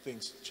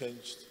 Things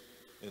changed,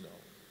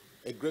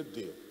 a great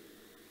deal.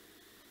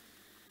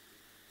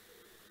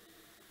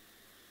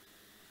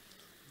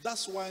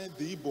 That's why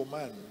the Igbo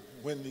man,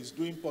 when he's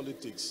doing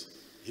politics,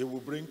 he will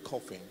bring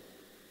coffin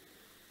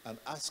and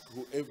ask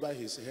whoever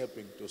he's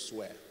helping to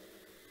swear.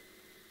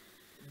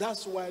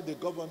 That's why the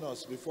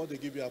governors, before they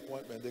give you an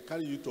appointment, they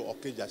carry you to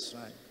Okeja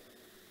Shrine.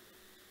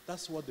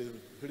 That's what they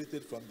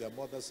inherited from their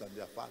mothers and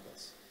their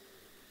fathers.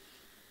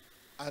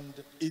 And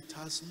it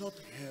has not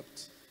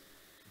helped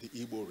the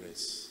Igbo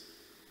race.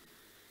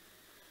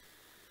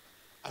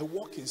 I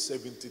work in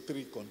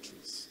 73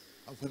 countries.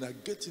 And when I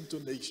get into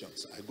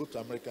nations, I go to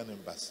American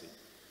embassy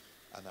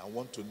and I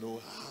want to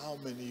know how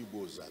many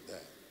Igbos are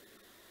there.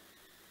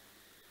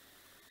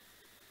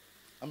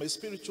 I'm a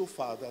spiritual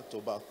father to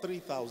about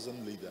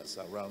 3,000 leaders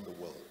around the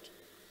world.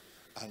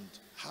 And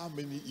how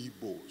many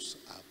Igbos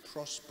are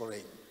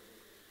prospering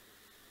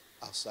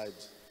outside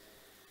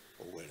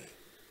Owerri?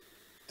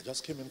 I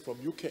just came in from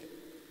UK.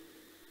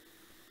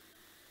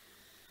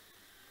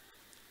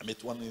 I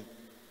met one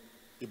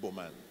Igbo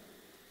man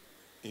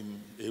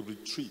in a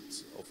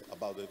retreat of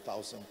about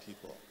 1,000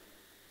 people.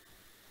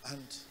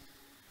 And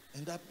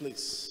in that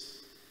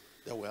place,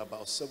 there were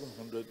about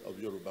 700 of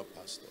Yoruba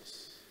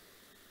pastors.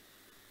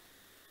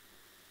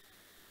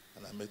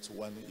 And I met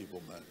one Igbo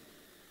man.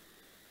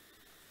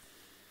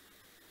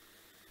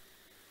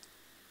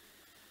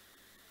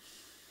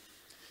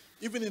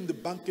 Even in the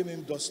banking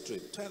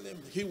industry, tell him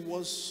he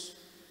was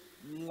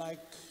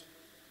like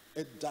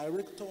a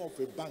director of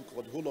a bank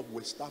for the whole of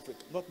West Africa,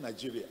 not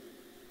Nigeria.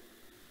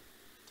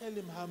 Tell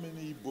him how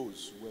many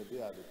Igbos were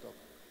there at the top.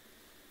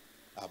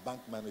 Our bank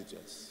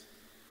managers.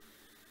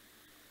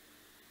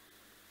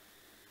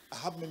 I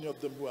have many of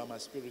them who are my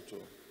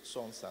spiritual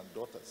sons and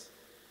daughters,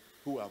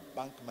 who are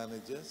bank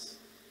managers,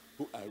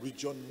 who are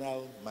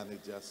regional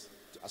managers.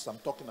 As I'm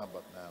talking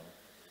about now,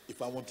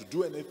 if I want to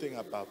do anything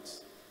about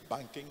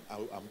banking,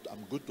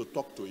 I'm good to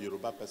talk to a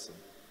Yoruba person,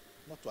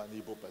 not to an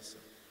Igbo person.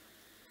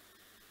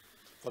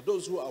 For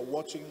those who are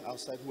watching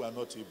outside who are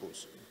not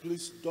Igbos,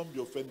 please don't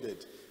be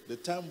offended. The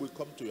time we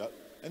come to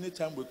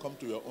anytime we come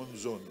to your own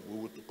zone, we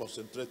will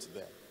concentrate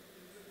there.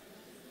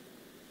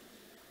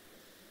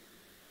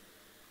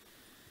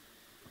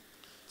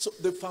 So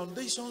the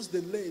foundations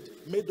they laid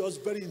made us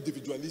very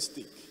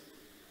individualistic.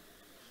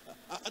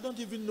 I don't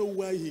even know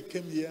why he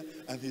came here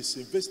and he's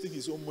investing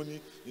his own money.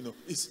 You know,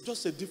 it's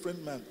just a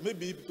different man.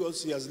 Maybe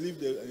because he has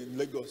lived in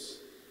Lagos.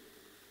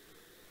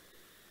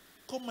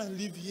 Come and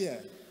live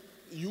here.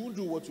 You will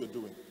do what you're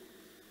doing.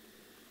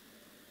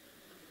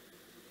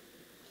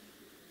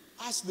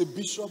 Ask the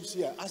bishops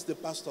here, ask the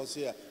pastors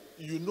here.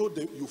 You know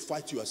that you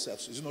fight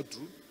yourselves. Is it not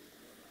true?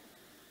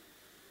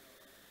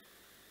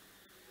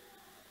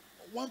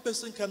 One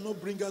person cannot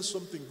bring us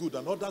something good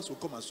and others will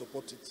come and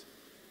support it.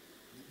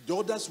 The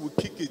others will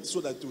kick it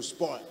so that it will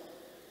spoil.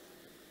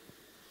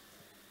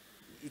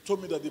 You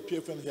told me that the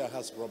PFN here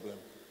has problem.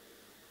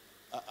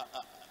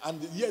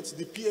 And yet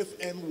the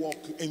PFN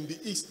work in the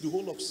east, the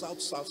whole of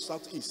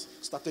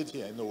southeast started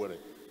here in Owerri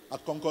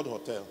at Concord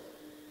Hotel.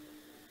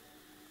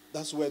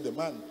 That's where the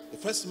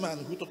first man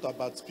who talked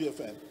about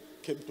PFN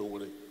came to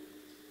Owerri.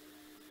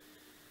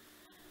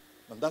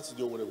 And that's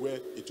the Owerri where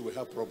it will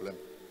have problem.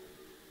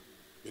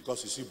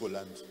 Because it's Igbo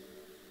land.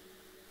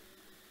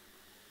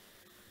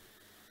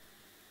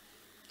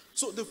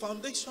 So the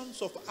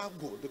foundations of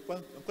Agbo, the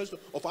question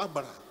of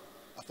Abara,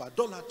 of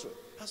idolatry,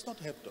 has not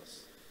helped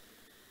us.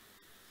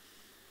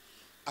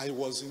 I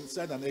was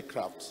inside an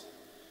aircraft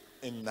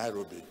in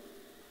Nairobi.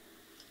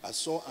 I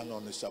saw an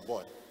Onisha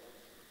boy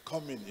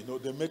coming. You know,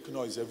 they make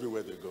noise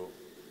everywhere they go.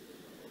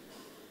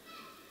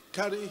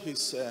 Carry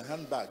his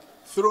handbag,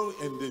 throw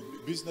in the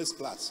business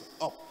class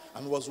up,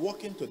 and was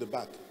walking to the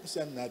back. He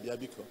said, Nadia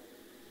Biko.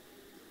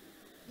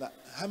 Now,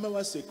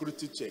 Hamawa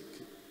security check,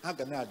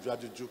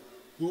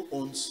 who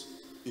owns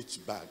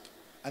each bag.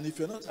 And if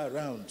you're not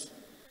around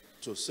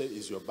to say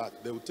it's your bag,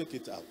 they will take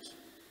it out.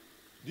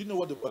 Do you know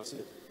what the person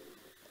said?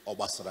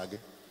 Obasarage.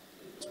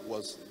 It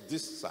was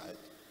this side.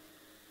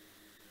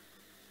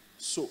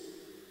 So,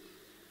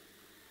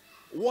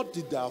 what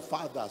did our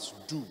fathers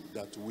do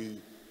that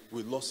we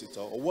lost it?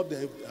 Or what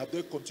have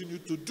they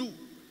continued to do?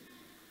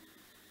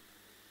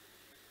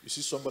 You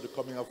see somebody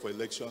coming up for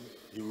election,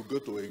 he will go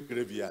to a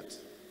graveyard.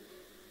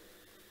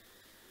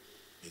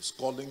 He's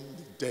calling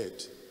the dead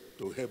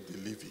to help the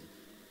living.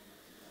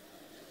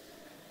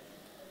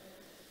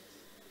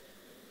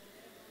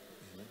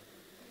 You know?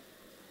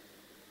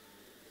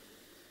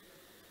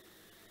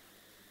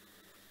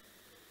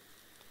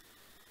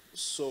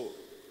 So,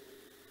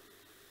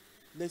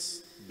 let's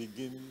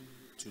begin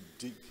to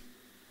dig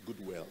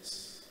good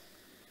wells.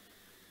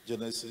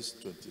 Genesis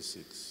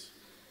 26.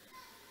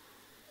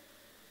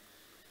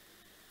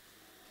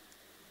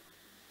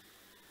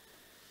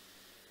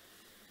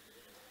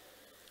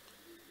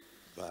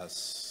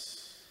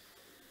 Verse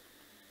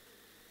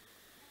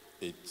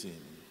 18.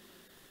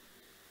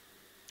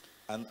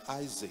 And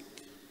Isaac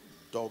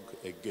dug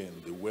again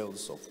the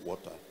wells of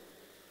water,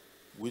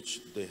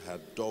 which they had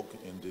dug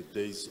in the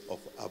days of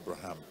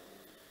Abraham,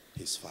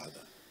 his father.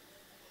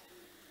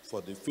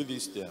 For the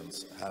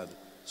Philistines had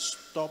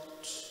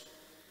stopped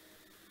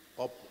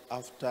up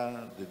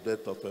after the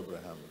death of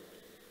Abraham.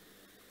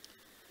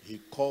 He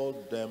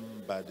called them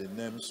by the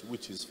names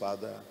which his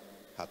father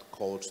had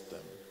called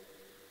them.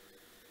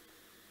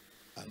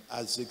 And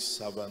Isaac's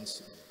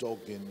servants dug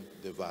in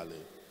the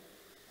valley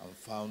and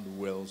found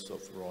wells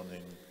of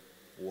running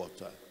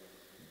water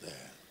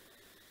there.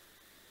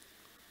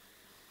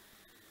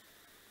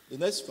 The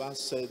next verse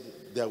said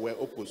there were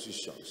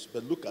oppositions,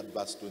 but look at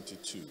verse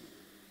 22.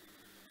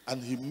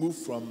 And he moved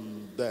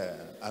from there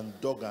and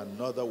dug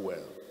another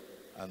well,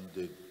 and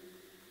they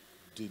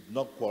did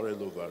not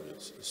quarrel over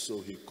it. So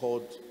he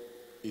called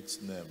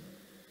its name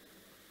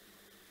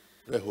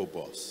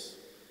Rehoboth,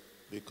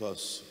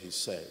 because he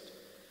said,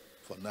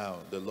 for now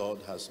the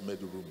Lord has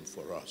made room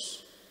for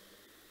us,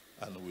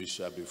 and we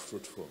shall be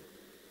fruitful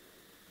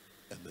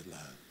in the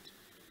land.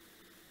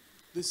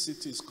 This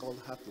city is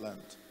called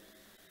Heartland.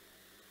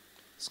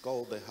 It's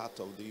called the heart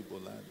of the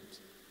Igbo land.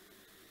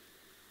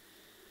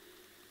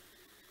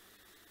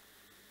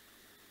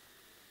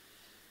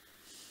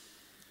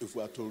 If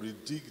we are to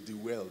redig the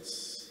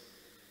wells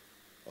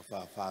of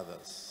our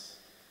fathers,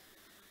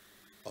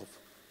 of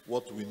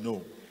what we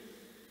know,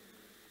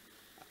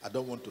 I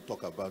don't want to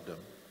talk about them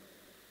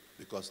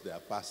because they are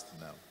past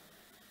now.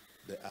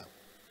 They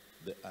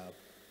are,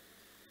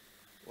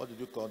 what did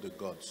you call the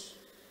gods?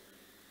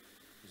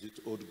 Is it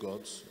old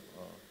gods?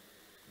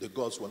 The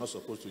gods we're not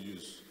supposed to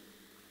use.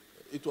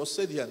 It was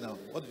said here now.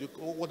 What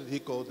did he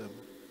call them?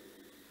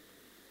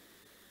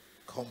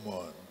 Come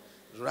on.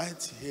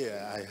 Right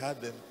here, I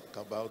heard them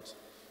talk about,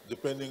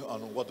 depending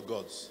on what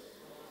gods.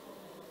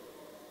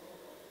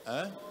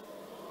 Eh?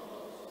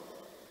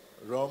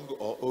 Wrong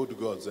or old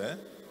gods, eh?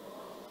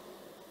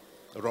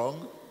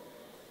 Wrong?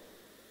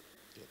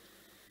 Good.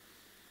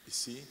 You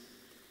see,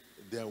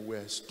 there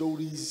were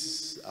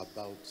stories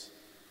about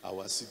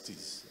our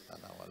cities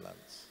and our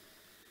lands.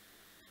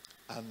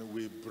 And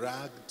we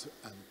bragged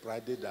and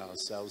prided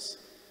ourselves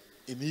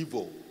in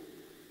evil.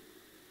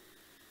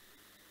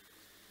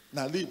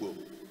 Na Igbo,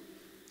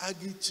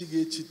 agi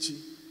chige chichi,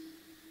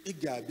 ị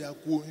ga-abịa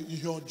kwuo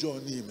ihe ọjọọ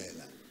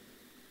n'imela.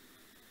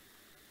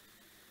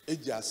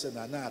 Eji asị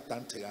na na-ata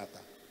ntị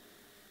ata.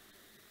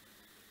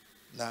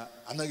 Na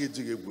anaghị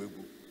ejighị egwu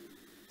egwu.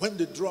 When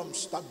the drums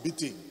start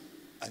beating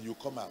and you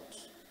come out,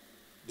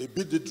 they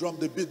beat the drum,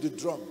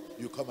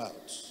 you come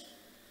out.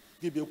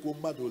 Give you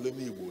mmadụ ole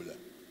n'Igbo ole.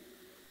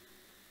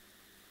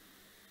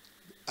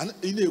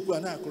 Ị na-ekwu a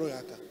na-akụrụ ya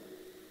aka.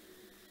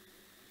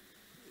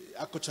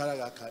 Akụchara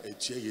ya aka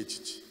echie ya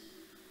echichi.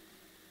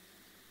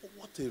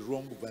 What a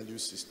wrong value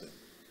system.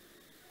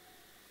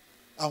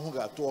 Ahụ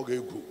ga-atụ ọga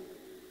egwu.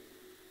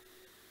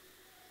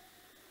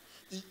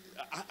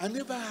 I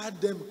never had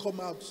them come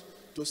out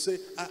to say,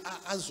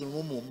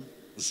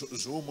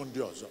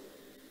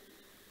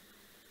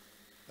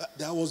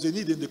 there was a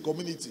need in the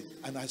community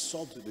and I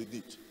solved the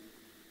need.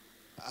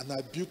 And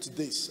I built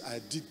this, I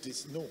did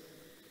this. No.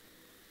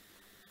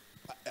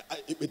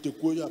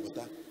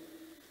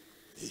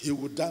 He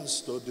would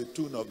dance to the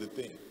tune of the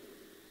thing.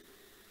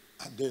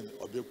 And then,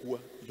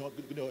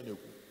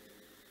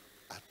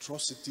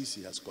 atrocities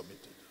he has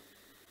committed.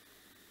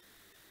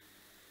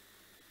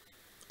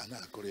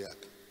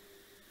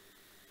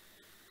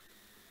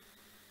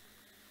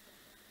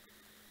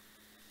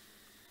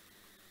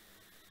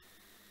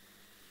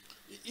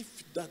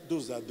 If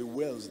those are the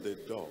wells they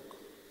dug,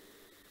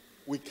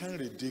 we can't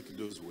redig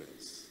those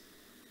wells.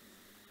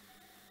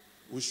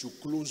 We should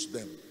close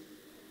them.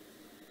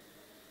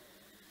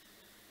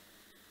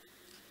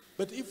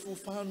 But if we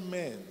found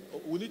men,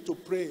 we need to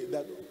pray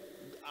that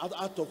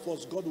out of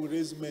us, God will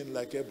raise men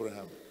like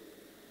Abraham,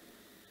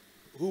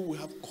 who will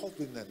have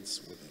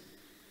covenants with him,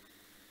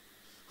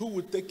 who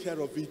will take care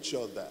of each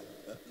other.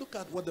 Look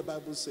at what the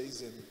Bible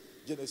says in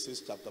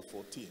Genesis chapter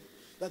 14,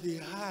 that he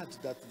heard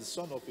that the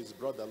son of his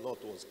brother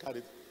Lot was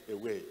carried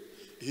away.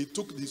 He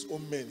took these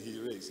own men he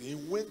raised. He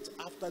went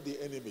after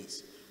the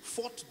enemies,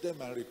 fought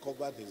them and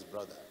recovered his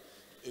brother.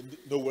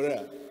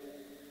 Nowhere.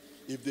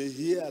 If they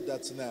hear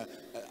that now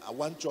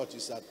one church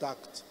is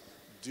attacked,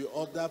 the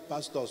other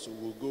pastors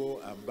will go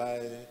and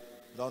buy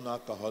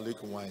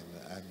non-alcoholic wine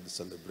and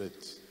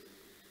celebrate.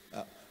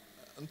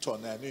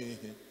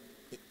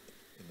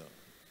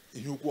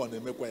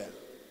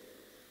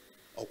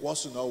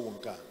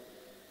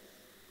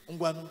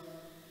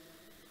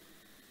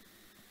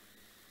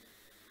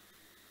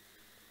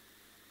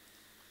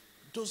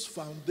 Those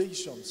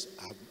foundations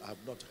have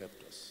not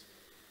helped us.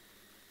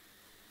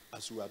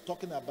 As we are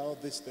talking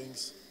about these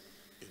things,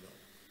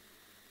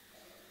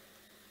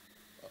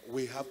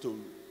 we have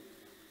to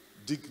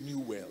dig new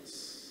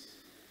wells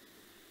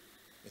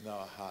in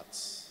our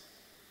hearts.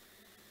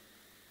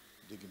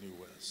 Dig new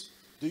wells.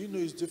 Do you know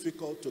it's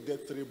difficult to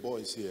get 3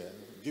 boys here,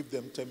 give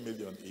them 10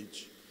 million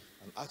each,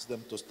 and ask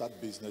them to start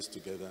business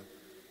together,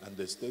 and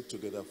they stayed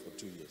together for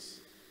 2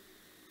 years?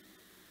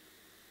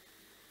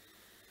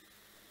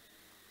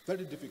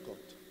 Very difficult.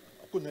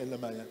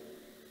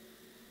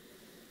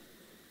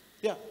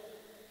 Yeah.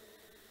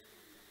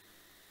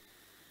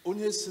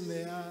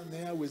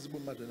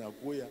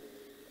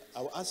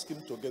 I'll ask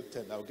him to get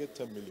 10. I'll get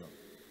 10 million.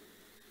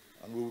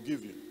 And we will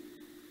give you.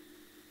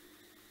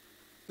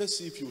 Let's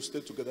see if you will stay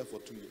together for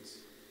 2 years.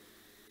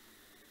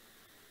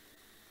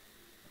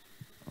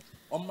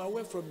 On my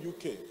way from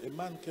UK, a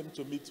man came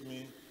to meet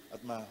me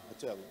at my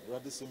hotel,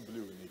 Radisson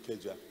Blue in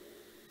Ikeja.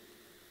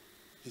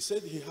 He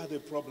said he had a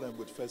problem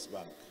with First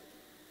Bank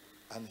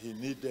and he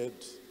needed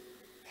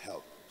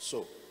help.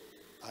 So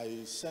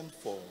I sent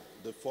for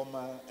the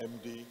former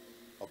MD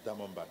of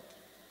Diamond Bank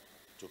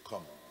to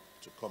come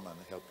and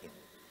help him.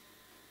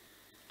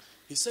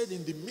 He said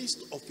in the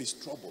midst of his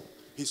trouble,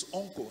 his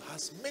uncle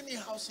has many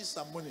houses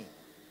and money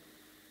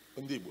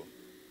in Igbo,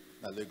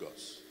 in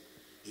Lagos.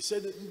 He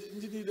said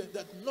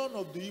that none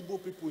of the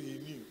Igbo people he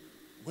knew,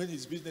 when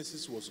his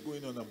businesses was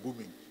going on and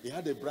booming, he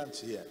had a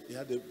branch here, he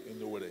had the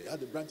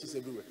branches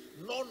everywhere.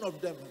 None of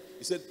them,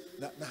 he said,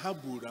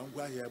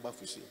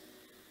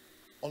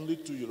 only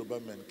 2 Yoruba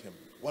men came.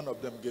 One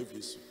of them gave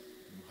his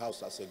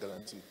house as a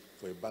guarantee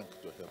for a bank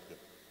to help him.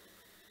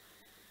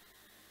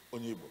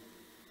 Onyibo,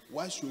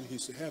 why should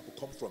his help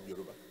come from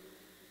Yoruba?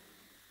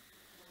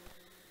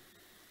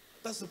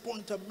 That's the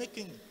point I'm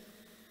making.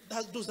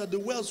 Those are the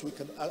wells we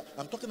can.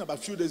 I'm talking about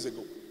a few days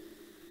ago.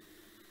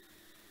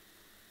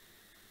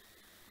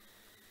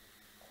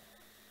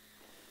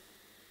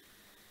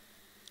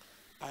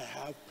 I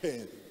have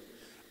pain.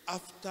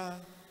 After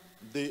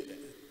the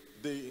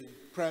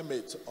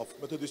primate of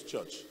Methodist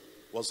Church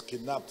was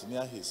kidnapped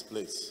near his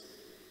place,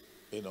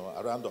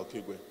 around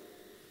Okigwe,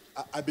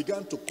 I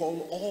began to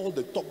call all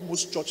the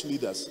topmost church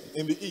leaders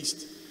in the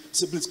East.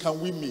 Say, please, can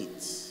we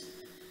meet?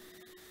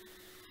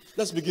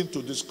 Let's begin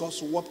to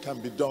discuss what can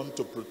be done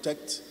to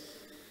protect,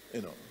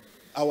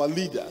 our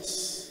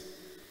leaders,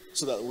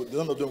 so that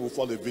none of them will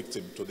fall a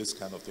victim to this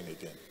kind of thing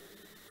again.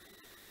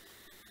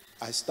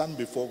 I stand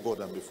before God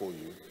and before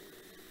you.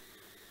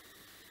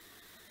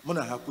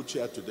 Mona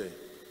Hakuchia today,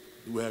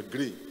 we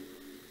agree.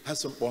 Has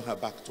some born her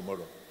back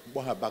tomorrow.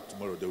 Born her back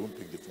tomorrow, they won't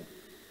pick the phone.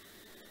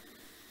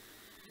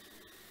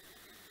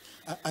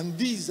 And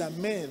these are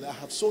men I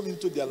have sown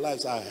into their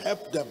lives. I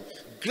helped them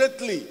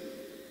greatly.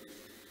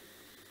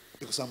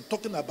 Because I'm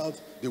talking about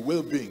the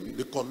well-being,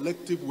 the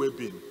collective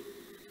well-being.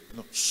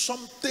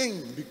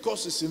 Something,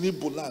 because it's in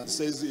Igbo land,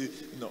 says, it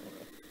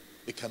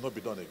cannot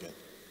be done again.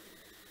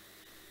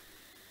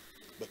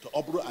 But to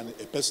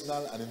obro a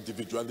personal and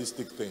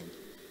individualistic thing,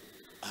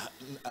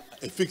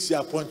 a fix your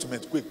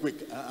appointment, quick.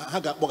 I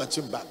got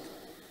back.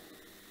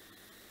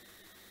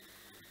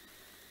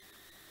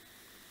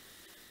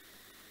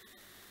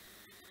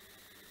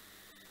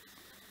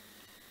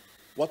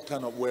 What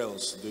kind of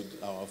wells did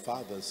our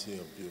fathers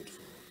here build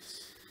for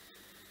us?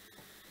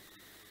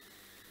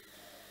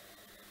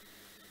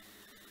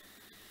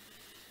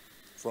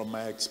 From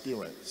my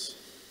experience,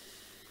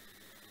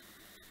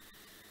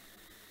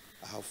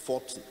 I have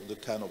fought the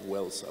kind of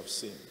wells I've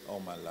seen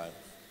all my life.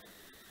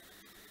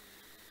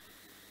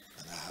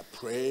 And I have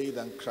prayed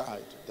and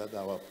cried that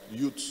our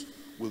youth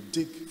will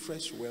dig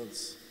fresh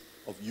wells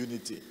of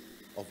unity,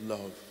 of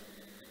love,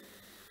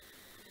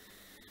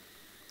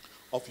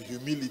 of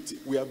humility.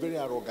 We are very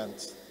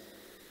arrogant.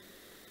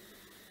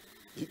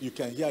 You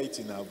can hear it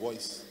in our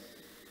voice.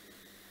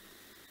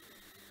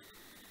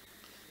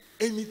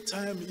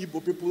 Anytime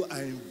Igbo people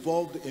are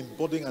involved in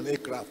boarding an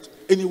aircraft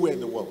anywhere in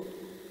the world,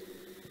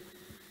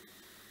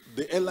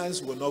 the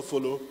airlines will not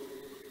follow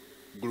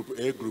Group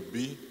A, Group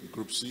B,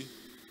 Group C,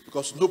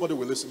 because nobody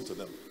will listen to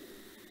them.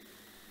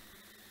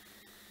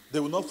 They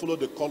will not follow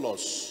the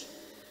colors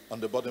on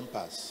the boarding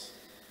pass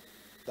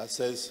that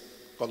says,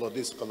 color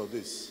this, color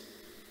this.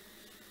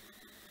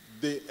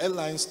 The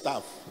airline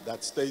staff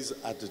that stays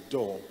at the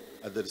door,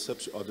 at the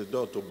reception, or the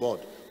door to board,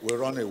 will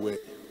run away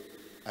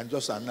and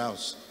just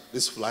announce,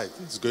 this flight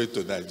is going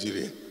to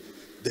Nigeria.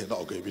 They're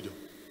not going to do.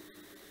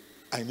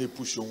 I need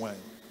push your wine.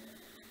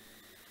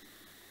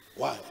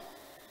 Why?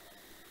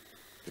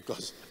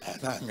 Because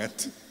I'm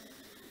not.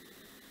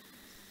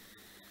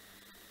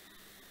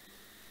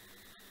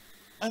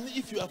 And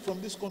if you are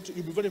from this country,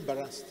 you'll be very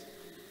embarrassed.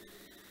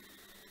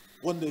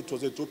 One day it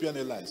was Ethiopian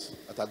Airlines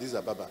at Addis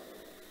Ababa.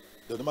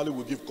 They normally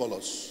will give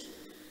colors.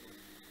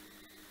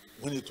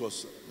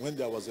 When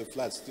there was a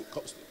flight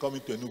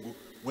coming to Enugu,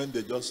 when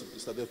they just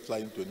started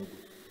flying to Enugu,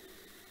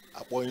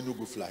 upon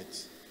Enugu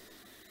flight,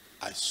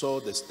 I saw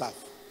the staff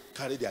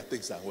carry their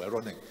things and were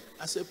running.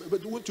 I said,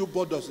 but won't you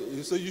board us?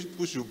 He said, you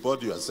push, you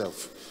board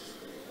yourself.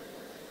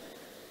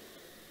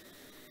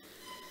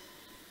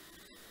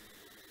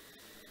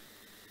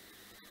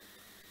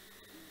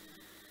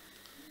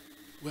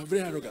 We are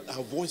very arrogant.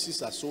 Our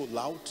voices are so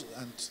loud,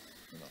 and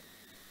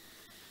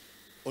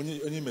only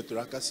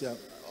metrakasia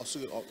also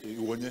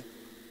iwonye.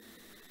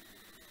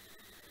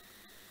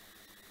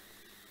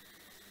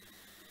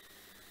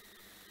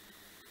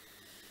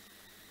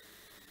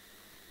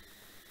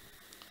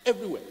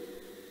 Everywhere.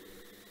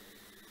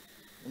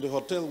 In the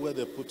hotel where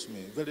they put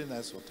me, very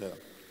nice hotel,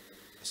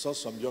 I saw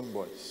some young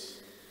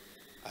boys.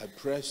 I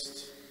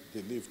pressed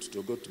the lift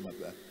to go to my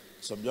bed.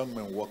 Some young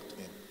men walked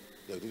in.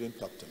 They didn't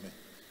talk to me.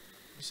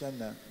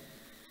 Mishana,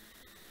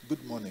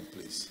 good morning,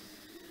 please.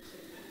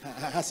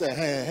 I said,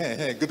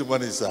 hey, good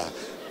morning, sir.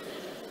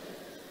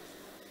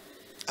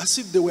 As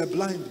if they were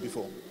blind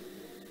before.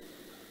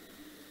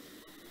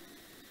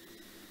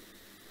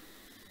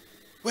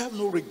 We have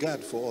no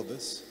regard for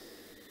others.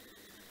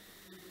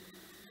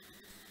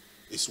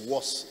 It's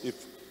worse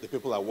if the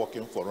people are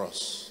working for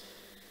us.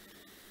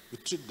 We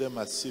treat them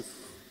as if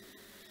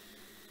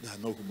they are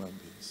no human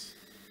beings.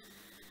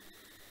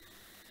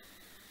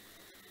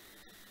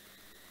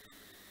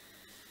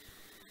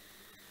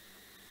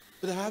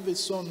 But I have a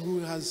son who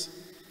has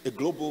a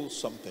global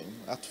something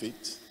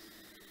outfit,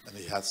 and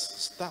he has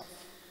staff.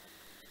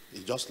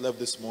 He just left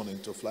this morning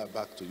to fly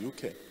back to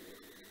UK.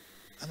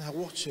 And I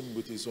watch him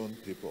with his own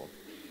people.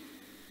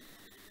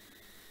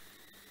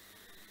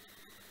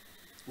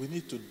 We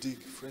need to dig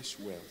fresh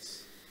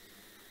wells.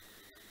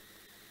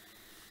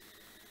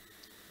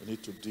 We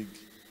need to dig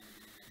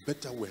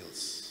better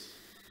wells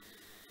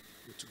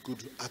with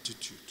good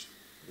attitude,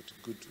 with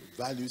good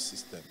value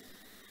system,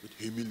 with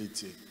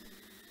humility,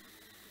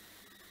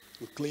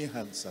 with clean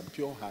hands and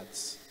pure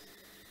hearts,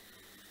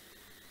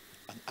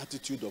 an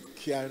attitude of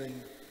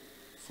caring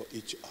for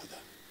each other,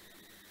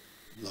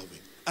 loving.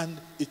 And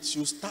it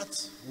should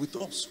start with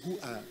us who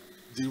are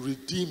the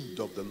redeemed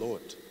of the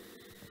Lord.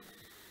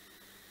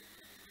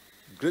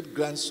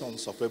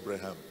 Great-grandsons of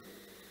Abraham,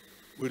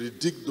 we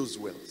dig those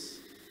wells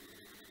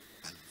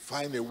and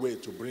find a way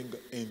to bring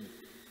in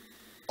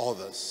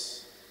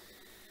others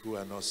who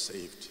are not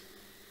saved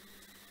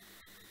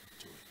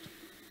to it.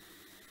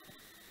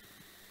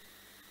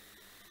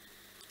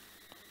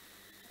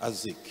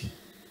 Isaac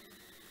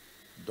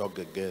dug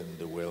again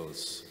the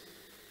wells,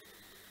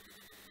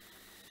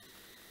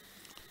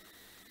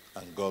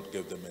 and God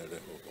gave them a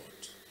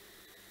Rehoboth.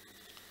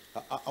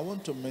 I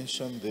want to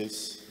mention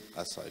this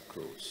as I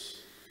close.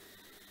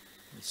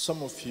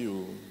 Some of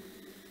you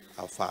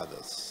are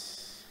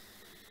fathers.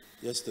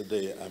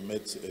 Yesterday I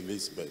met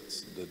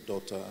Elizabeth, the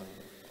daughter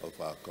of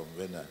our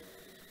convener,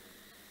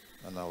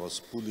 and I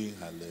was pulling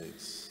her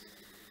legs.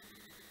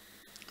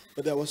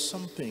 But there was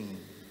something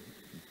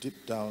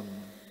deep down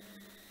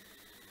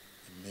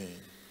in me,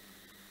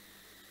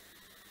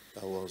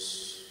 I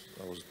was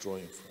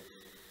drawing from.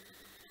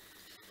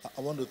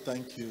 I want to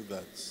thank you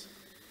that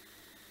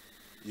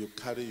you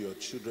carry your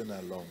children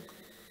along.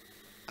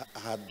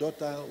 Her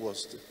daughter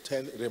was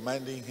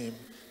reminding him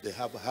they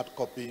have a hard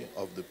copy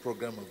of the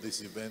program of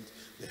this event.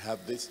 They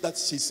have this, that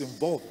she's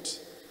involved.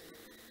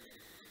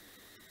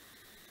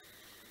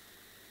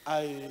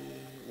 I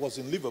was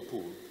in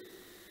Liverpool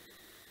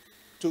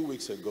 2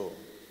 weeks ago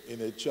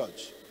in a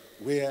church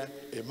where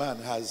a man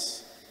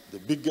has the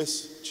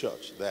biggest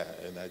church there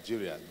in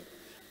Nigeria.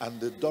 And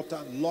the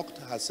daughter locked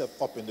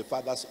herself up in the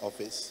father's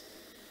office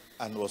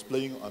and was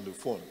playing on the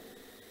phone.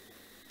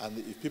 And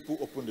if people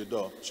open the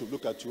door, she'll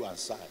look at you and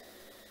sigh,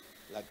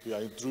 like you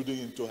are intruding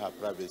into her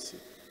privacy.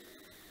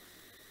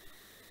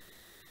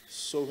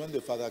 So when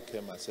the father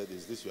came and said,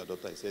 "Is this your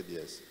daughter?" I said,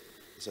 "Yes."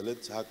 He said,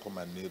 "Let her come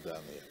and kneel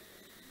down here."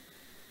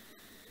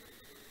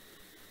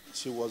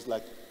 She was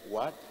like,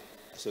 "What?"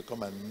 I said,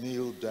 "Come and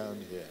kneel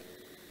down here."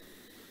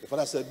 The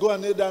father said, "Go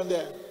and kneel down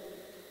there."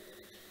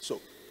 So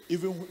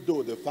even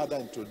though the father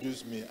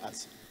introduced me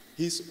as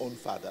his own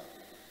father,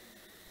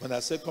 when I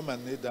said, "Come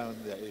and kneel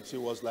down there," she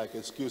was like,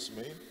 "Excuse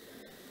me."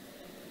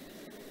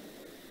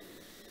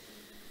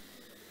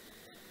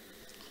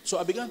 So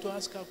I began to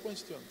ask her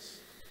questions.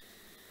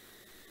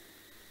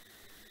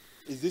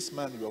 "Is this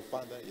man your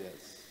father?"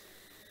 "Yes."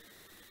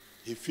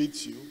 "He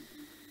feeds you,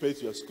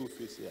 pays your school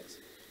fees?" "Yes."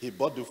 "He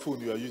bought the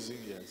phone you are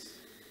using?" "Yes."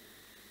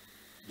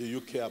 "Do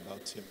you care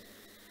about him?"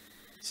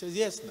 He says,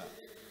 "Yes." Now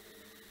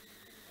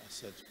I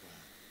said,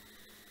 "Wow.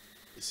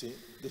 You see,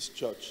 this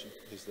church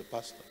is the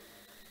pastor,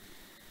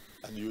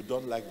 and you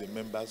don't like the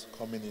members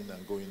coming in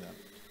and going out.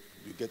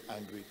 You get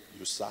angry,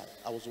 you sigh."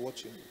 I was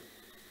watching you.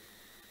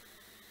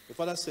 The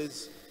father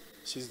says,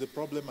 "She's the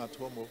problem at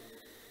home." Oh.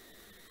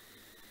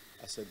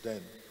 I said,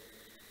 "Then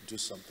do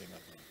something about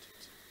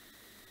it."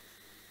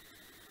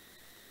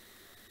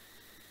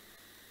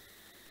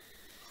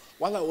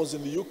 While I was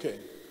in the UK,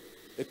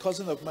 a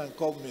cousin of mine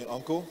called me,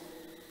 "Uncle,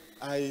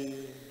 I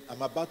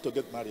am about to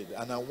get married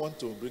and I want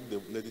to bring the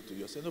lady to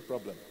you." I said, "No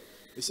problem."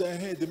 He said,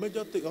 "Hey, the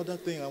other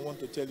thing I want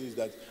to tell you is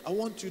that I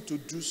want you to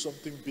do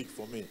something big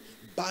for me.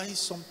 Buy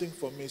something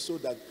for me so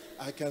that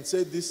I can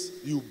say this,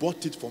 you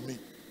bought it for me."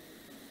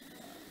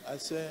 I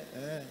said,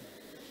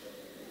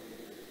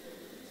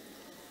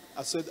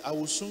 I said, "I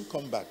will soon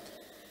come back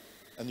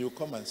and you'll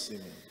come and see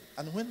me.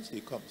 And when he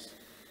comes,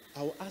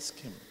 I will ask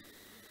him,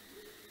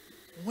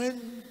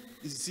 when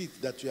is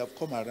it that you have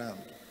come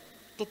around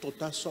to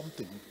touch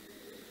something?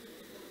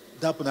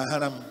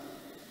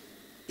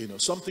 You know,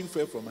 something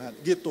fell from hand.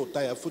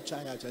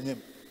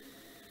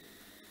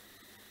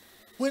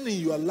 When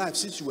in your life,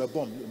 since you were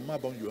born,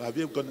 have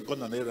you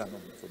gone on errand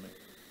for me?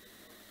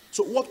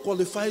 So what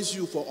qualifies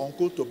you for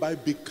uncle to buy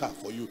big car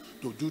for you,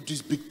 to do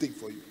this big thing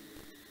for you?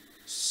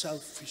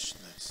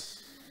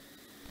 Selfishness.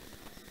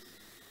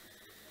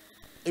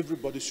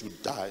 Everybody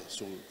should die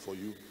so for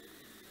you.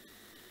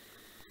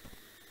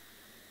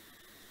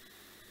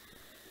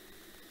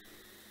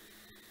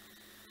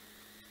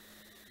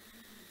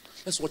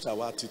 Let's watch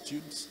our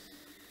attitudes.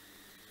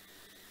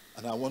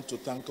 And I want to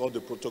thank all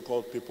the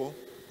protocol people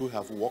who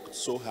have worked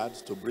so hard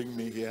to bring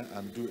me here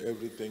and do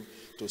everything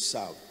to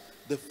serve.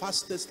 The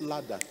fastest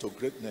ladder to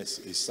greatness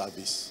is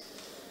service.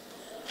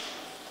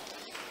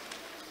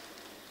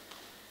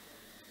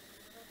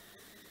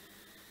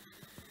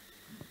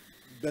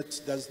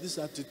 But there's this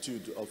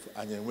attitude of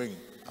anyeng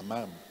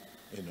amam,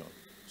 you know.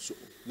 So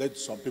let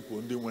some people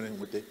with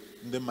it,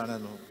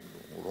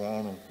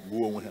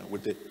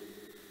 with it.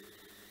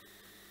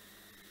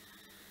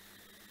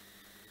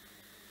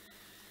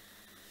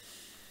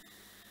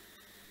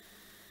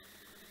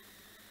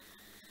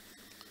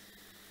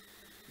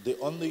 The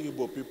only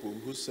Igbo people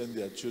who send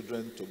their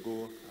children to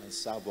go and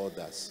serve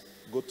others,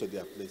 go to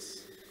their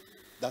place.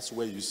 That's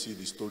where you see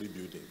the story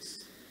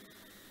buildings,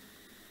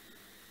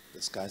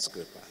 the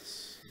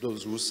skyscrapers,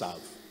 those who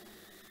serve.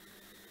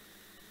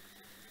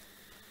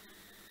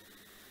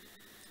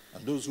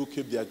 And those who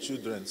keep their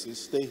children say,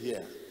 "Stay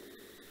here.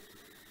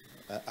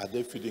 Are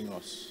they feeding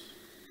us?"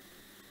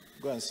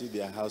 Go and see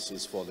their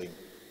houses falling.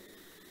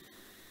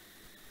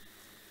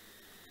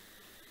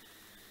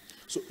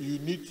 So you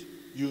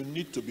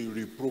need to be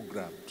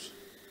reprogrammed.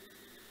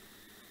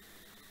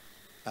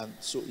 And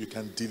so you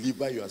can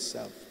deliver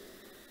yourself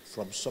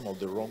from some of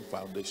the wrong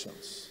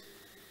foundations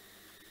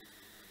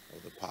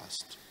of the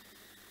past.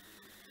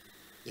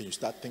 Then you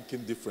start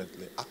thinking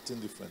differently, acting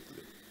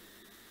differently.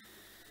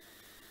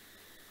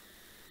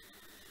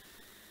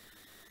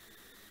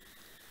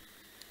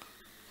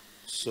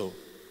 So,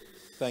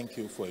 thank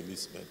you for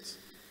Elizabeth.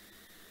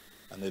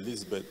 And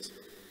Elizabeth,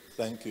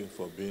 thank you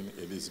for being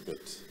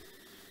Elizabeth.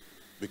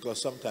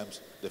 Because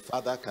sometimes the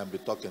father can be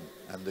talking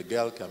and the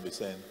girl can be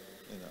saying,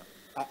 you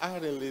know, I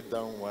really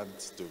don't want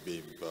to be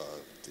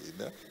involved, you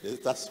know. They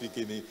start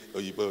speaking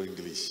Oyibo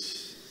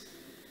English.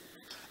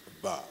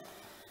 But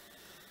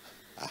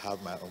I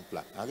have my own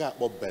plan. I got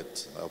more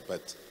bet,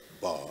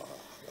 but.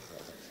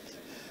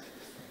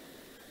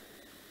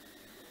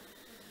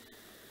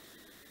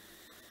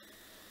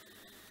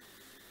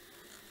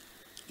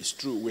 It's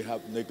true, we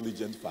have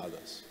negligent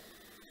fathers.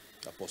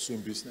 They're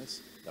pursuing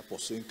business, they're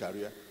pursuing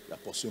career, they're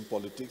pursuing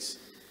politics.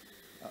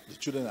 The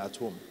children at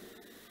home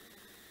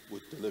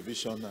with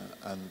television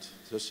and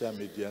social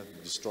media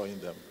destroying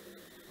them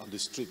on the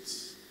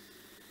streets.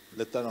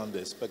 Later on, they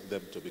expect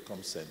them to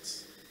become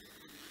saints.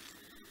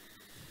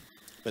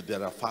 But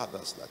there are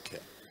fathers that care.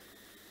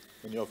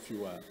 Many of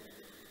you are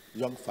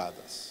young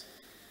fathers.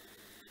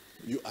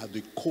 You are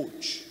the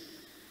coach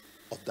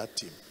of that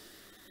team.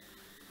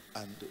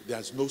 And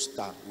there's no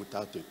star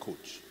without a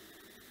coach.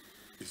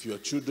 If your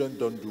children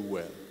don't do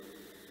well,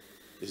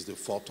 it's the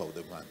fault of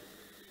the man.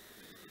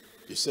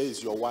 You say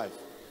it's your wife.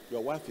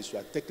 Your wife is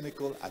your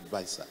technical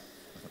advisor.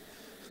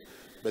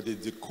 But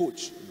it's the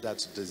coach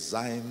that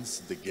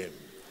designs the game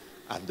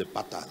and the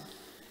pattern.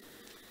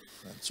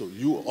 And so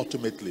you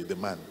ultimately, the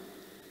man,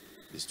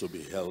 is to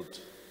be held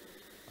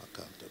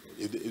accountable.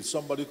 If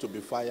somebody to be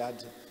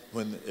fired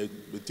when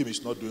the team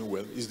is not doing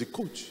well, it's the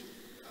coach.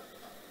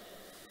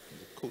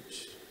 The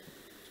coach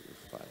to be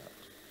fired.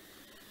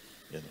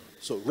 You know.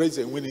 So raise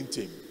a winning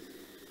team.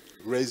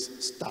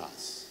 Raise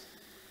stars.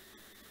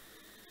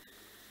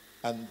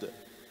 And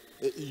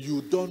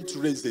you don't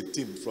raise the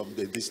team from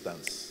the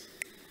distance.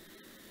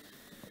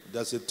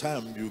 There's a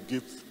time you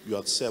give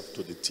yourself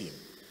to the team.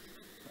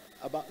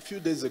 About a few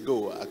days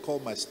ago, I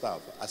called my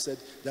staff. I said,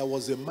 there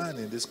was a man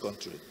in this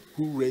country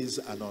who raised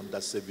an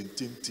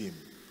under-17 team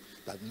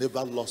that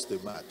never lost a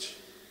match.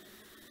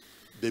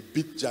 They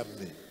beat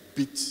Germany,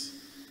 beat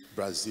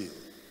Brazil,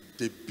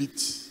 they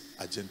beat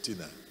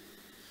Argentina.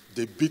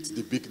 They beat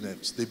the big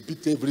names. They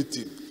beat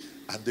everything.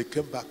 And they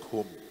came back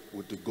home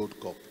with the gold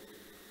cup.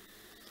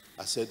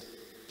 I said,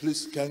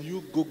 please, can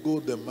you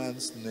Google the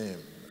man's name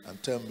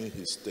and tell me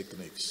his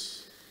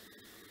techniques?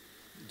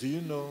 Do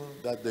you know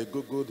that they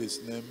Googled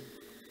his name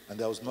and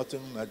there was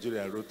nothing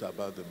Nigeria wrote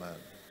about the man?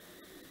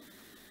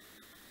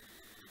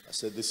 I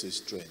said, this is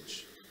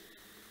strange.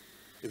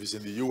 If it's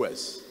in the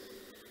US,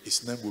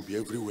 his name will be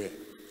everywhere.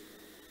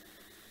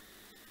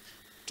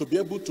 To be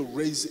able to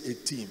raise a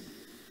team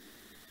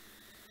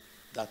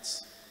that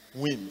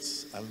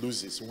wins and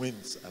loses,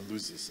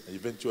 and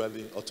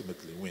eventually,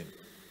 ultimately win,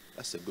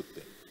 that's a good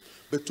thing.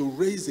 But to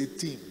raise a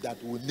team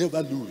that will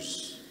never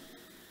lose,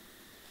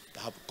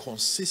 have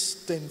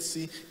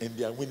consistency in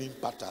their winning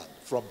pattern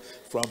from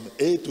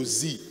A to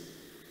Z,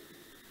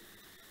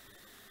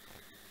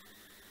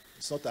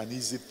 it's not an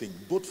easy thing,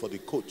 both for the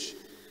coach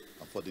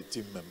and for the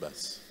team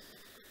members.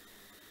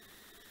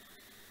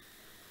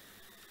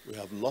 We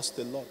have lost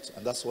a lot,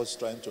 and that's what's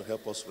trying to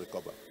help us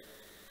recover.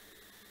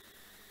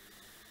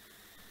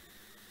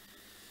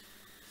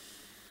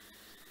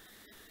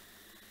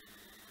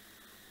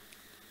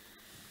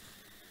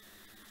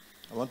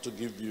 I want to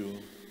give you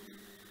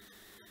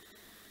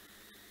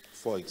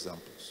 4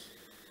 examples.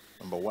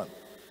 Number 1.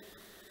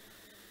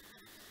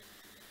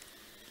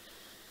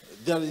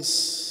 There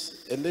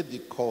is a lady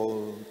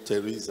called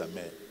Theresa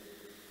May.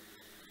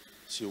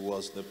 She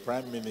was the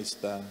Prime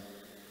Minister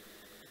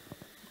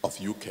of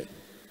UK,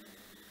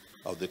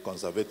 of the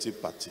Conservative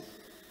Party,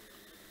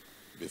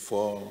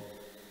 before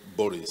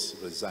Boris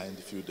resigned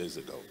a few days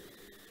ago.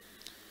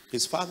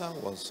 His father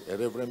was a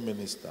Reverend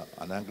minister,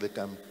 an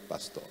Anglican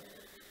pastor,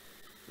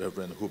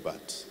 Reverend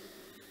Hubert.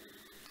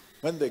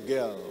 When the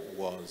girl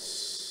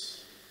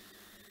was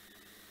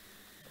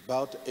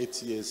about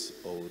 8 years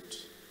old,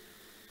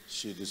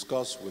 she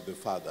discussed with the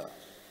father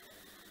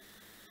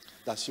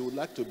that she would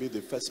like to be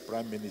the first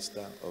Prime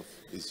Minister of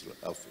Israel,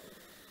 of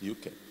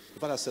UK. The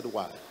father said,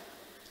 why?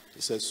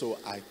 He said, so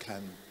I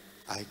can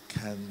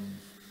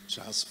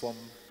transform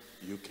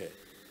UK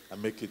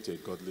and make it a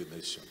godly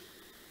nation.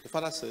 The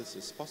father says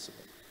it's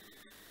possible.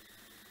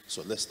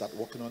 So let's start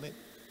working on it.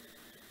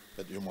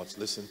 But you must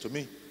listen to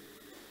me.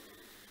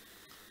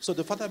 So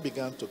the father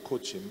began to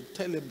coach him,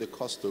 tell him the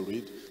course to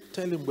read,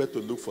 tell him where to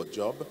look for a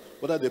job,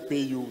 whether they pay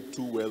you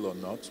too well or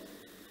not.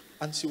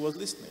 And she was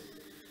listening.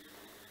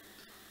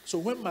 So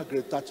when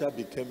Margaret Thatcher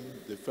became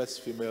the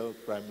first female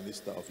Prime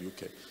Minister of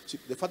UK,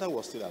 the father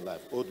was still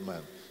alive, old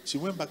man. She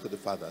went back to the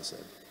father and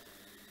said,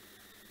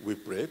 we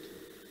prayed,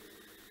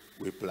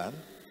 we planned.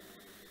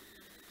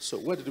 So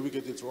where did we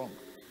get it wrong?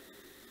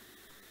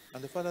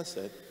 And the father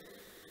said,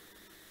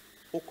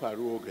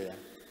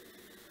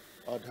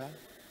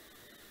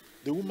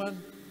 the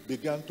woman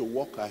began to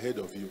walk ahead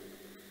of you.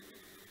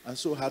 And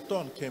so her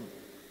turn came.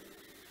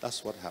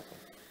 That's what happened.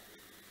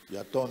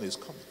 Your turn is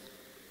coming.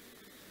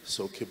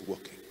 So keep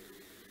walking.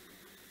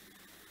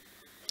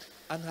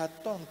 And her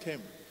turn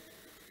came.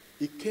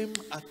 It came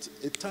at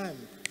a time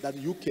that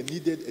UK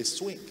needed a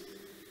swing.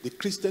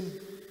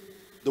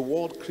 The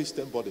world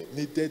Christian body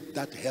needed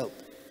that help.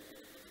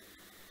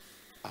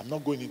 I'm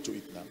not going into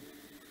it now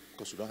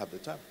because we don't have the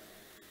time.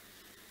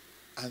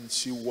 And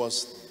she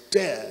was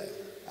there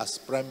as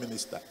Prime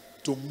Minister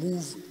to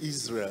move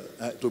Israel,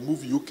 to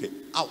move UK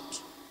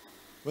out.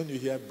 When you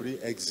hear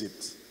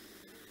Brexit,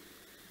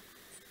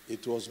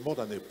 it was more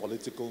than a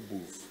political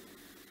move.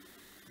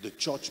 The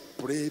church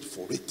prayed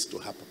for it to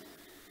happen.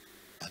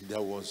 And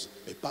there was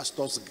a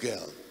pastor's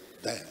girl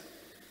there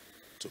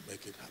to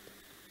make it happen.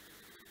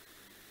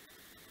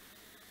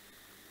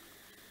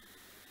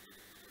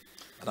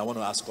 And I want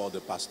to ask all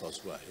the pastors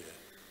who are here,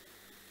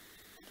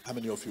 how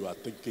many of you are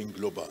thinking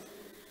global?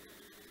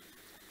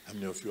 How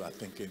many of you are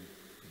thinking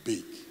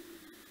big?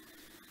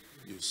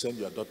 You send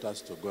your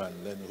daughters to go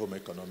and learn home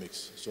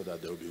economics so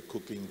that they'll be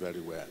cooking very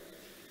well.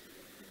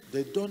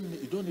 You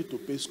don't need to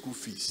pay school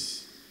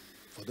fees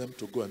for them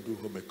to go and do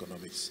home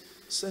economics.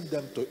 Send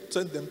them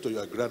to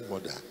your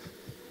grandmother.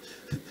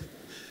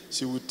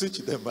 She will teach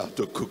them how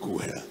to cook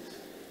well.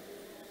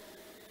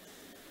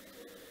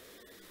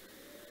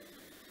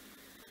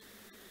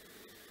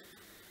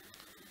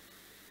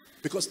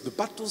 Because the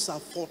battles are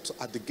fought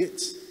at the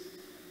gates,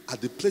 at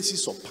the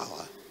places of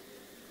power,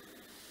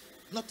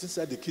 not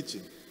inside the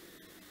kitchen.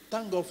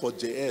 Thank God for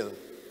JL,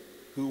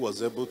 who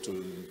was able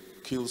to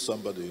kill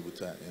somebody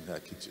in her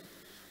kitchen.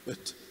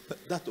 But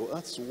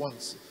that's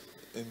once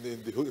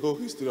in the whole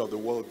history of the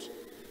world.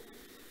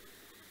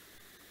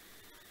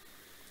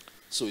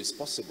 So it's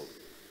possible,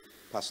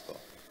 Pastor,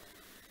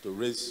 to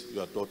raise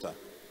your daughter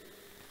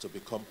to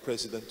become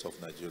president of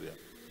Nigeria.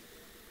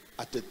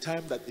 At a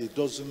time that it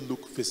doesn't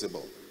look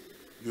feasible,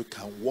 you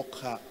can walk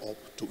her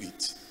up to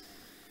it.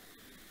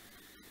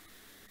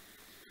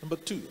 Number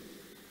 2,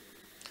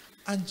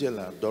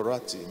 Angela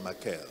Dorothy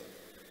Mackell,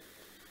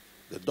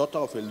 the daughter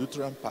of a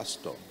Lutheran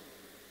pastor,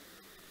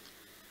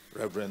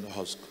 Reverend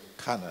Husk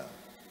Kanner,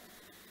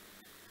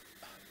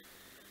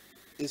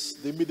 is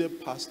the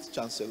immediate past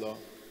chancellor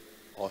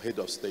or head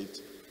of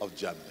state of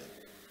Germany.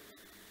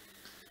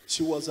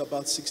 She was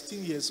about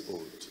 16 years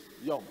old,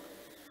 young,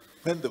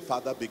 when the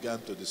father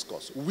began to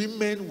discuss.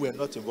 Women were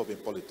not involved in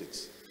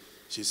politics.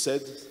 She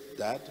said,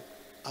 "Dad,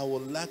 I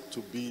would like to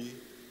be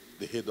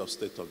the head of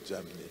state of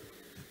Germany."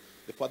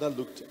 The father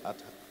looked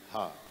at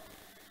her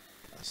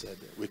and said,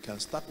 "We can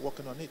start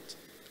working on it.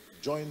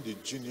 Join the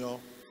junior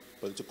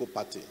political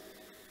party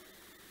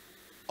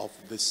of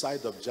the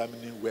side of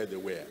Germany where they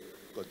were,"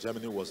 because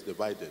Germany was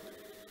divided.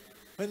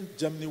 When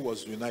Germany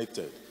was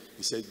united,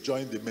 he said,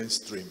 "Join the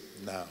mainstream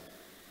now.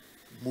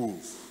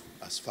 Move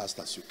as fast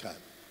as you can."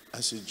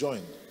 And she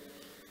joined.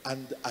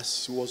 And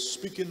as she was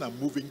speaking and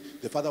moving,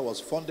 the father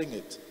was funding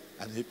it.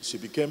 And she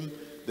became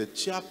the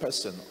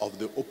chairperson of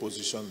the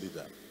opposition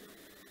leader.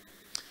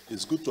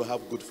 It's good to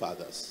have good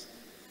fathers.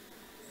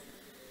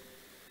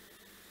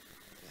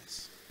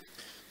 Yes.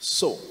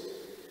 So,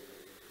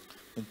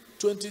 in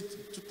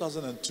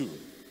 2002,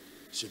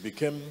 she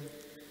became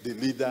the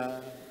leader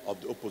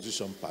of the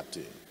opposition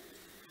party.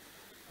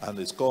 And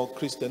it's called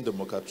Christian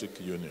Democratic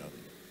Union.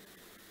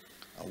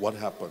 And what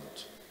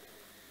happened?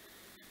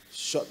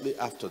 Shortly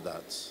after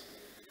that,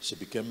 she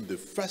became the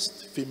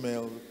first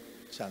female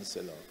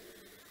chancellor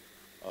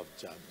of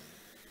Germany.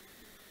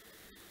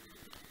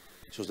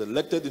 She was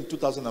elected in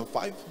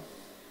 2005.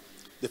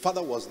 The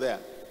father was there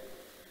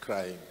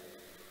crying.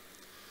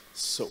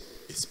 So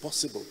it's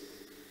possible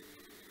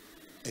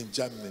in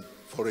Germany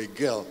for a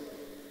girl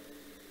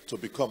to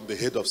become the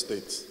head of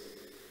state.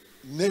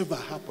 Never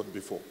happened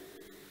before.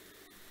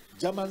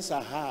 Germans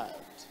are hard.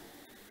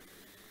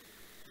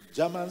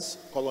 Germans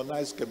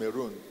colonized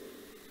Cameroon.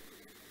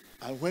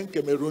 And when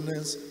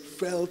Cameroonians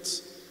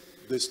felt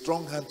the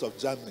strong hands of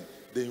Germany,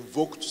 they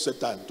invoked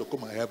Satan to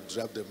come and help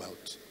drive them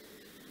out.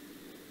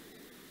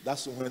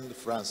 That's when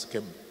France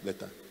came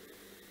later.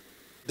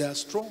 They are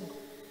strong.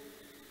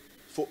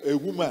 For a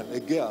woman, a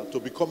girl, to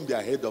become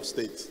their head of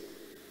state,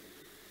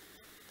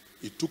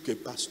 it took a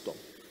pastor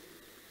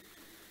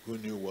who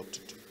knew what to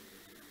do.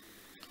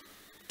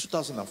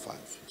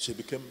 2005, she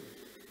became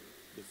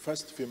the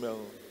first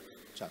female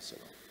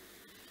chancellor.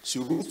 She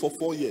ruled for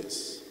 4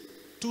 years.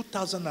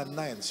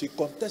 2009, she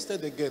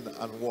contested again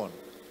and won.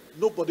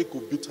 Nobody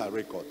could beat her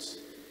records.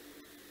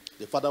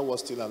 The father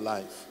was still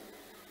alive.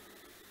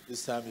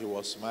 This time he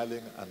was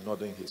smiling and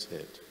nodding his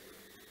head.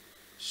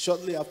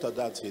 Shortly after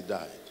that, he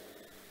died.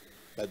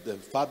 But the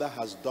father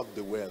has dug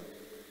the well.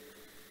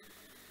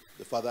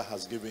 The father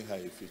has given her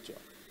a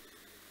future.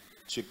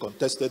 She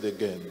contested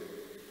again.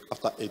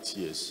 After 8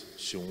 years,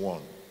 she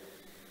won.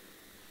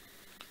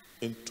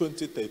 In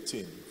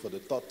 2013, for the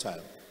third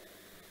time,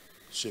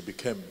 she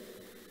became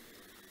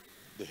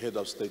the head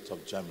of state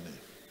of Germany.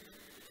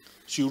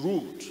 She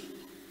ruled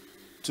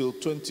till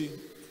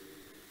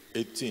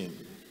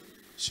 2018.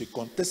 She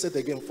contested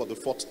again for the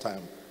fourth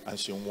time and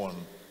she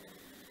won.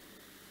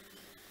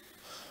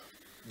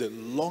 The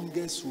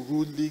longest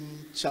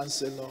ruling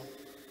chancellor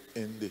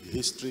in the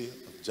history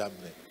of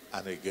Germany,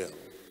 and a girl.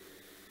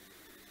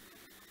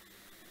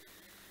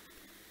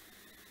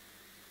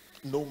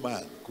 No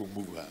man could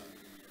move her.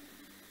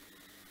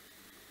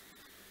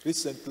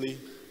 Recently,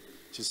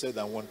 she said,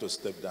 "I want to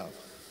step down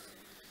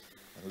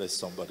and let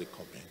somebody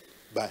come in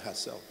by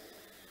herself."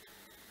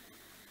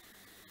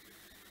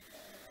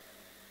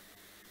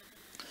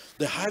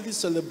 The highly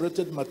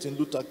celebrated Martin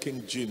Luther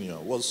King Jr.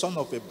 was son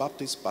of a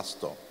Baptist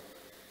pastor,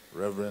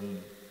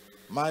 Reverend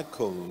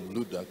Michael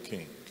Luther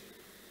King.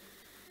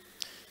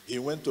 He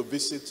went to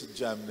visit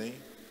Germany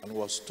and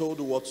was told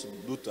what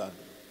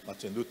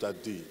Martin Luther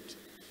did.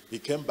 He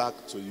came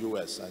back to the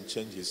US and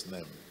changed his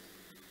name.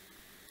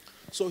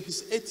 So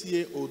his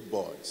 8-year-old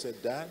boy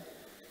said, "Dad,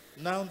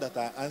 now that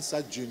I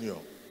answered Junior,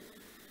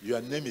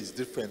 Your name is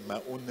different,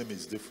 my own name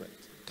is different.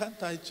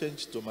 Can't I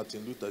change to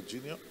Martin Luther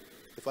Jr.?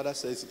 The father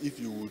says, if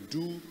you will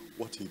do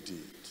what he did.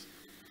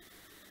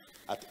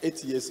 At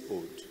 8 years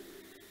old,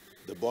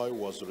 the boy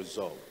was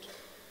resolved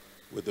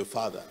with the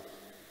father.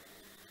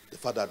 The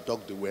father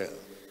dug the well,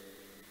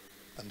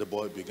 and the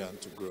boy began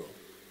to grow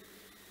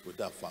with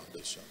that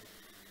foundation.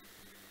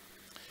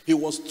 He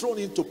was thrown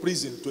into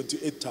prison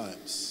 28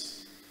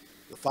 times.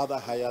 The father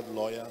hired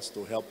lawyers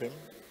to help him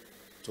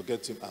to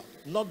get him out.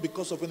 Not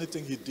because of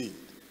anything he did,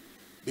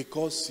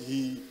 because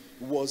he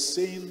was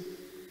saying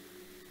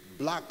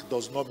black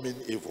does not mean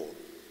evil.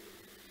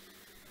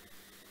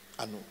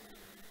 And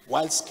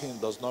white skin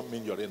does not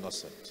mean you're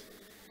innocent.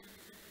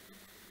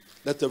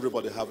 Let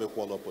everybody have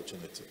equal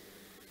opportunity.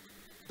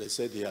 They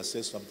said he has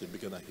said something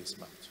bigger than his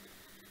mouth.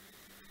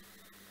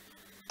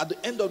 At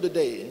the end of the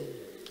day,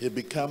 he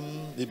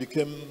became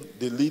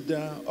the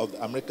leader of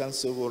the American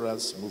Civil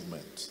Rights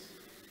Movement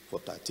for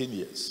 13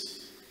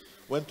 years.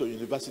 Went to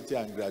university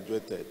and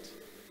graduated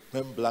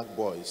when black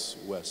boys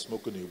were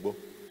smoking Igbo.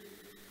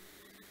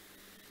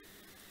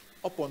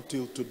 Up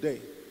until today,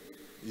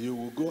 you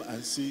will go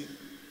and see,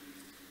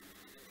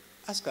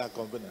 ask our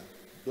convener,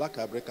 black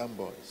American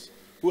boys,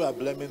 who are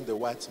blaming the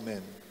white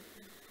men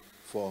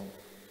for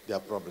their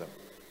problem.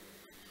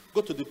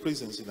 Go to the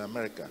prisons in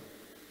America,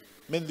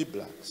 mainly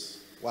blacks.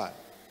 Why?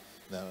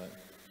 Now,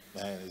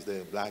 man, it's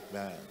the black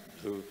man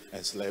who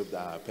enslaved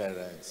our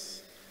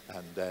parents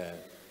and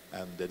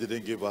they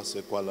didn't give us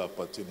equal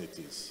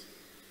opportunities.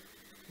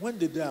 When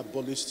did they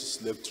abolish the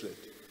slave trade?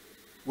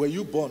 Were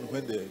you born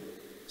when the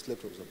slave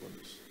trade was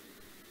abolished?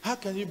 How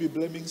can you be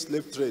blaming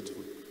slave trade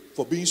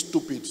for being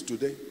stupid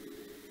today?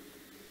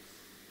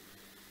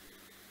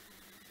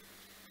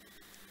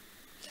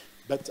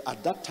 But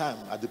at that time,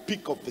 at the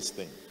peak of this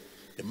thing,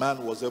 a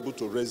man was able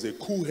to raise a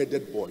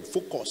cool-headed boy,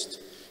 focused.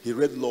 He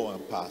read law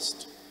and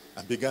passed,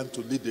 and began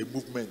to lead a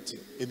movement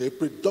in a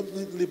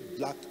predominantly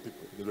black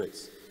people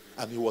race.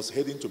 And he was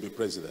heading to be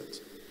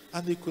president.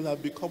 And he could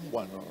have become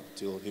one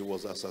until he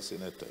was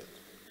assassinated.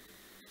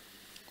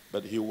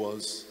 But he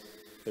was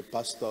a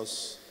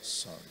pastor's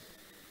son.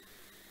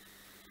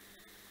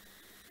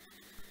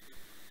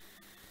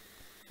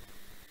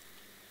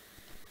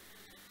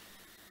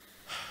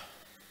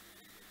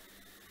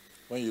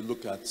 When you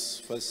look at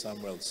 1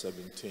 Samuel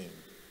 17,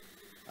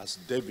 as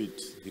David,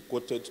 he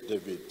quoted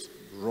David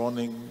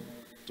running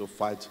to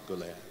fight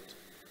Goliath.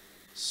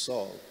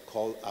 Saul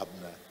called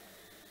Abner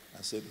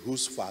and said,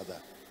 whose father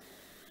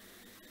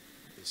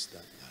is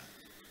that man?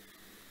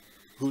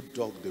 Who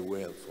dug the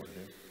well for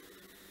him?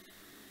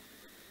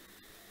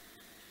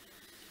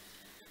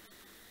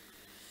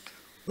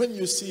 When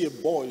you see a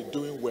boy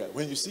doing well,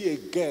 when you see a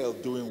girl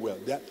doing well,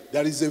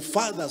 there is a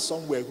father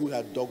somewhere who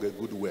had dug a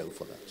good well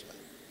for that child.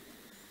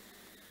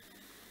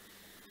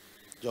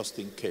 Just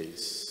in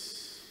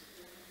case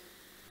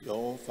your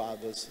own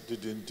fathers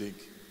didn't dig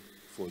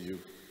for you,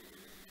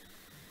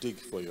 dig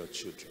for your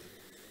children.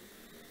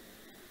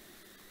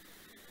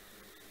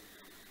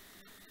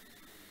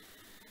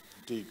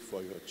 Dig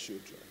for your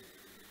children.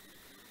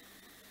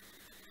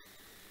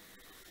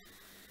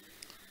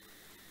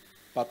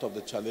 Part of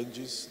the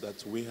challenges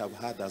that we have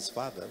had as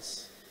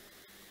fathers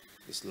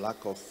is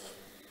lack of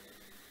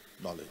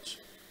knowledge.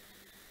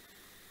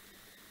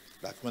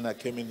 Like when I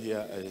came in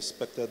here, I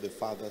expected the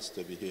fathers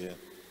to be here.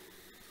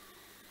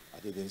 I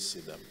didn't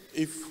see them.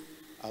 If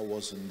I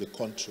was in the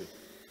country,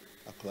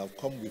 I could have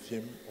come with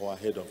him or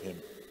ahead of him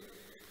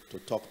to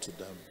talk to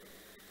them.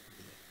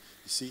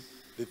 You see,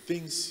 the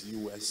things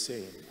you were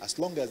saying, as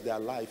long as they are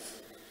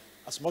alive,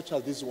 as much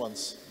as these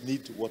ones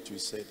need what you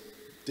said,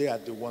 they are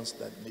the ones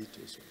that need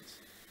those ones.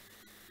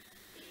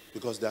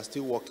 Because they are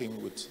still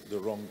working with the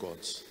wrong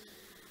gods,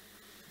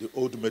 the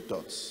old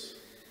methods,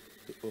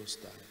 the old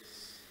styles.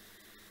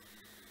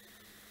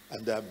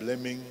 And they are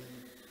blaming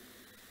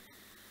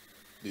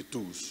the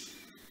tools.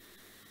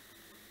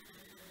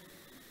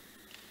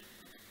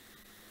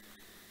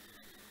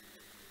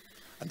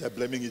 And they're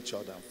blaming each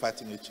other and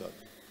fighting each other.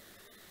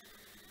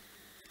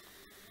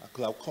 I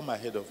could have come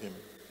ahead of him,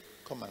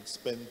 come and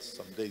spend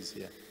some days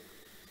here,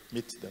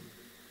 meet them,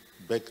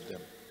 beg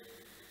them,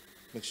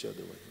 make sure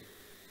they were here.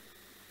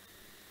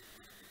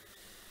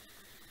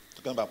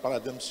 Talking about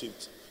paradigm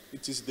shift,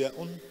 it is their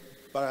own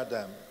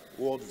paradigm,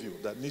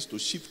 worldview that needs to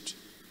shift,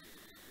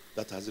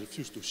 that has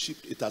refused to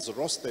shift. It has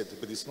rusted,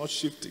 but it's not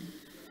shifting.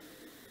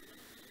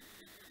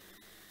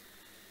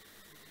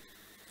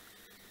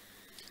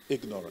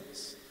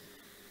 Ignorance.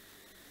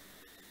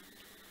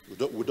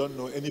 We don't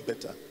know any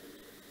better.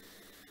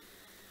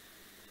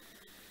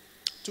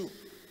 2,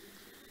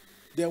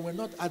 there were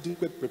not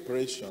adequate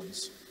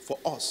preparations for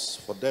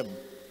us, for them,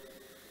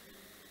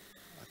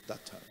 at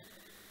that time.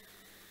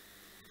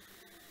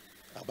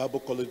 Our Bible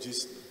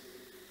colleges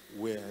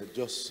were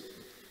just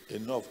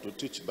enough to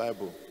teach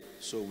Bible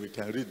so we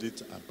can read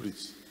it and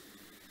preach.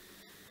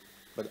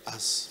 But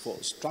as for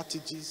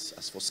strategies,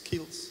 as for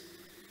skills,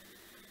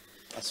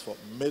 as for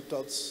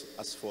methods,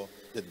 as for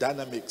the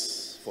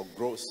dynamics for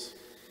growth,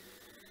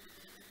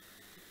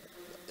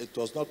 it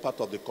was not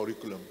part of the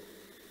curriculum.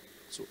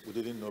 So we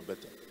didn't know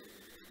better.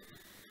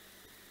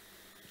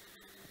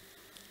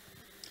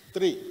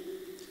 3,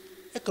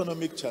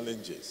 economic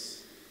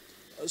challenges.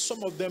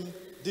 Some of them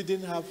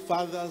didn't have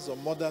fathers or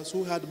mothers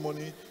who had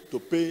money to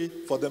pay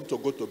for them to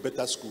go to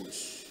better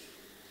schools.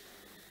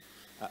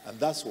 And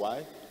that's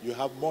why you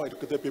have more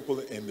educated people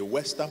in the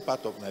western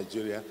part of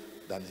Nigeria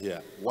than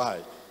here. Why?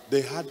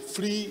 They had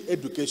free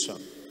education.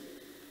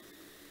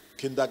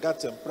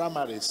 Kindergarten,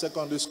 primary,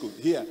 secondary school.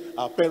 Here,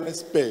 our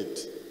parents paid.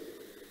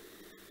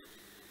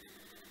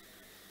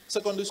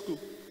 Secondary school,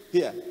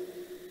 here.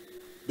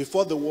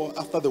 Before the war,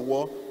 after the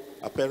war,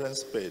 our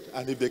parents paid.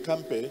 And if they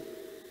can't pay,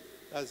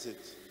 that's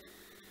it.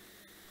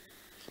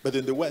 But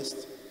in the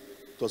West,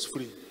 it was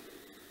free.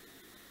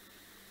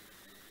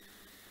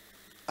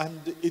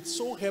 And it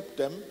so helped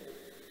them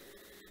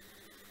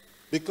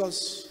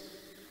because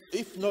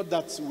if not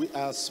that,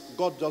 as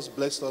God just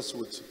blessed us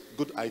with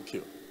good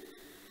IQ.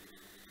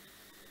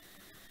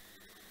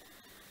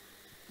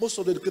 Most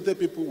of the educated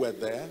people were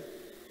there.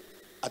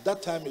 At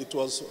that time, it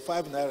was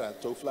 5 naira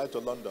to fly to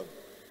London.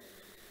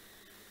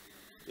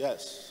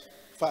 Yes,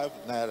 5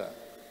 naira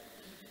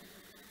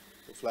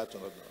to fly to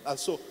London. And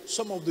so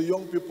some of the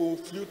young people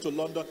flew to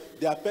London.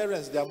 Their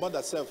parents, their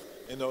mother self,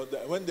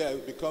 when they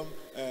become,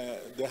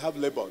 they have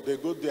labor, they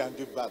go there and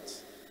give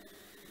birth.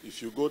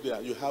 If you go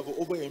there, you have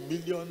over 1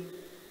 million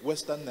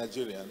Western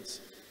Nigerians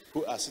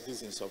who are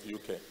citizens of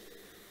UK.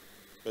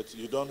 But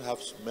you don't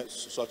have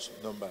such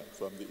number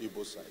from the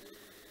Igbo side.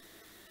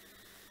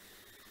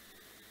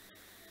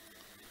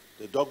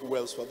 They dug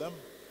wells for them.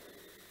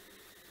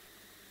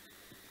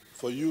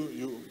 For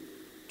you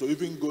to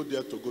even go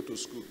there to go to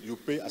school, you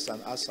pay as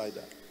an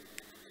outsider.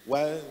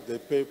 While they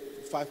pay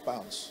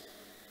 £5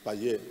 per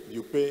year,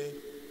 you pay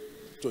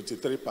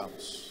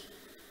 £23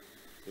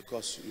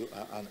 because you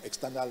are an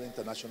external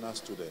international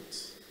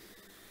student.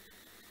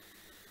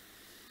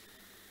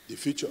 The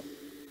future.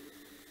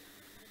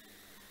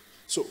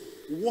 So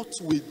what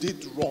we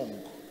did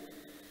wrong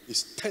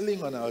is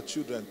telling on our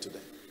children today.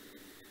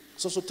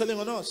 It's also telling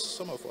on us,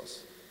 some of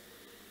us.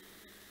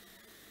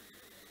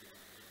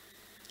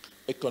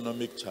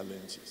 Economic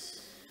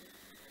challenges.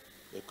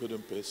 They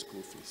couldn't pay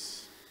school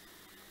fees.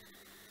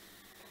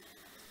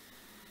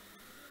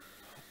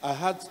 I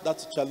had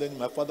that challenge.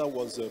 My father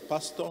was a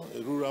pastor,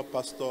 a rural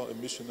pastor, a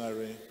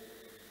missionary.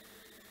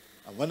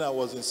 And when I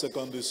was in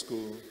secondary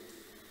school,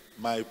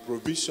 my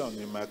provision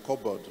in my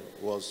cupboard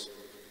was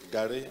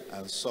garri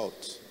and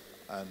salt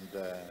and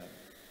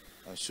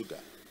sugar.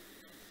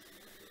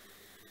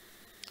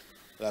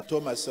 But I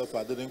told myself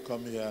I didn't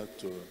come here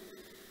to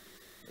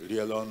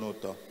real or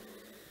not.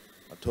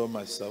 I told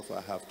myself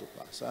I have to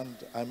pass. And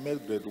I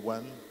made grade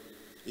 1.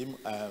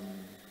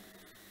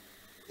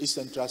 East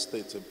Central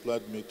State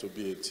employed me to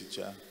be a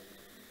teacher.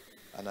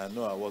 And I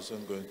know I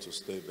wasn't going to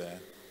stay there.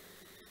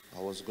 I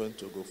was going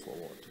to go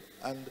forward.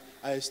 And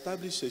I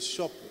established a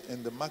shop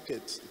in the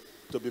market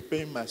to be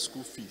paying my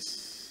school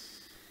fees.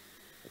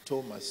 I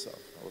told myself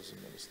I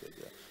wasn't going to stay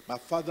there. My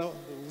father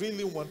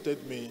really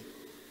wanted me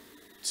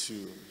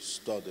to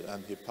study,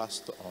 and he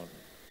passed on.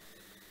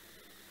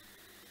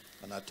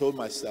 And I told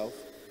myself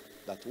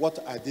that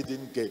what I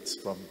didn't get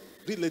from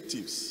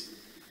relatives,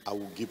 I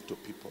will give to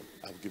people.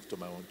 I will give to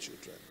my own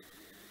children.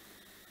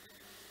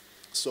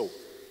 So,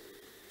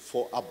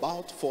 for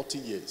about 40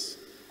 years,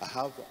 I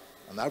have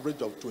an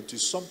average of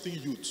 20-something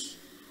youths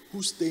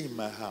who stay in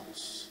my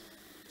house.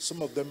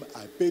 Some of them,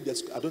 I pay their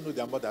school. I don't know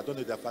their mother, I don't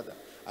know their father.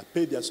 I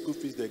pay their school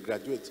fees, they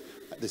graduate.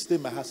 They stay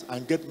in my house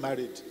and get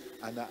married.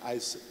 And I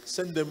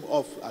send them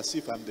off as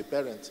if I'm the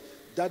parent.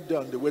 That day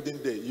on the wedding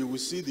day, you will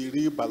see the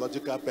real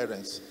biological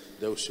parents.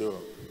 They will show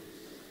up.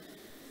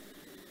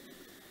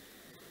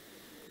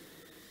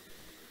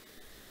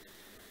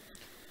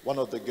 One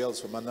of the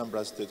girls from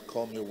Anambra State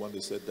called me one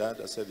day, said,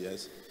 "Dad," I said,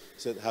 "Yes."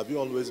 He said, "Have you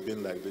always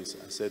been like this?"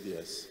 I said,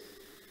 "Yes."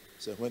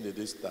 He said, "When did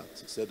it start?"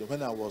 He said,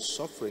 "When I was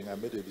suffering, I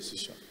made a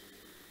decision.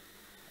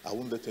 I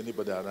wouldn't let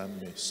anybody around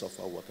me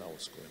suffer what I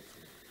was going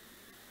through."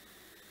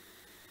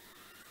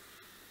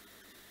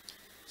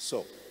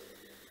 So,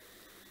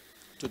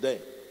 today,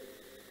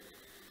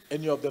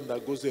 any of them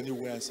that goes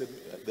anywhere and said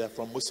they're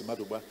from Mossy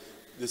Madugba,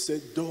 they say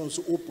doors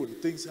open,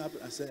 things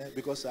happen. I say,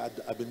 because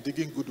I've been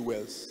digging good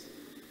wells.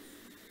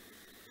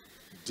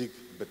 Dig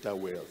better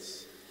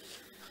wells.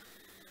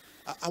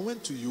 I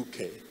went to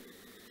UK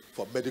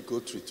for medical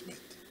treatment.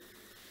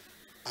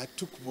 I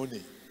took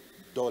money,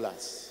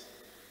 dollars,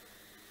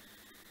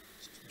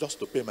 just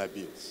to pay my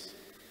bills.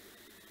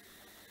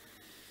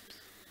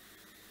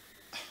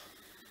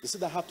 They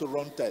said I had to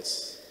run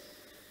tests.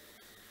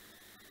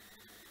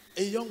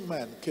 A young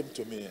man came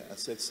to me and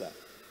said, "Sir,"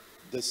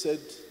 they said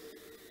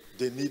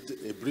they need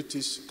a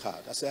British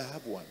card. I said, "I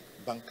have one,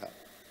 bank card."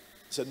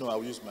 He said, "No,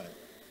 I'll use mine."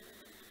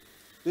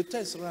 The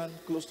test ran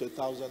close to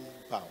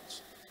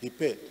 £1,000. He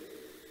paid.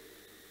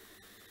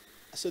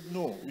 I said,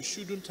 "No, you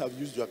shouldn't have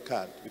used your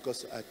card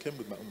because I came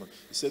with my own money."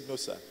 He said, "No,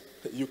 sir,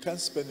 you can't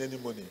spend any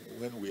money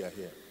when we are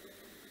here."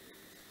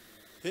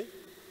 Okay?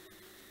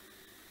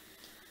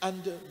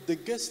 And the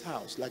guest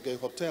house, like a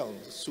hotel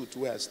suite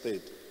where I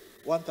stayed,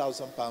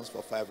 £1,000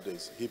 for 5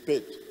 days. He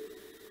paid.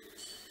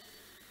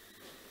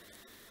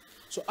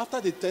 So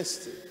after the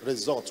test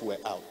results were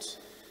out,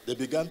 they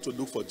began to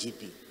look for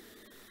GP.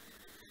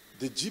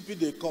 The GP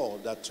they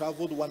called that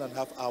traveled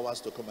 1.5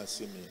 hours to come and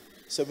see me,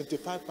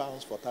 75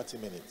 pounds for 30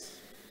 minutes.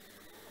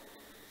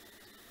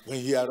 When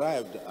he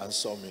arrived and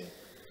saw me,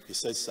 he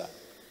said, "Sir,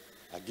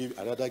 I'd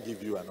rather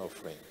give you an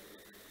offering.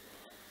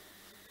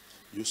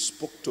 You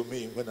spoke to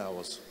me when I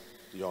was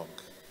young,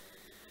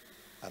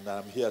 and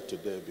I'm here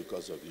today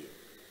because of you."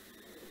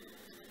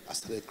 I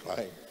started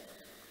crying.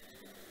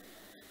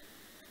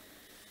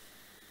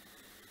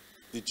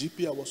 The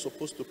GP I was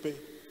supposed to pay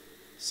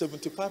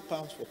 75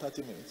 pounds for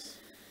 30 minutes,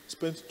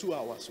 spent 2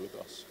 hours with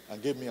us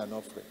and gave me an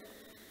offering,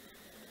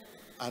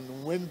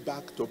 and went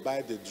back to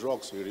buy the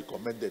drugs he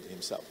recommended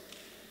himself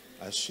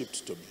and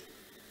shipped to me.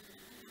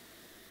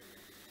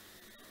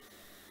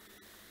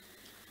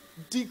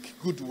 Dig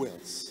good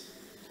wells.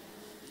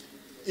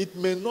 It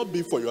may not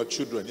be for your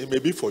children, it may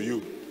be for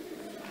you.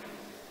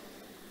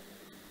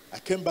 I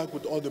came back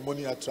with all the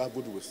money I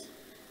traveled with,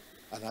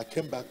 and I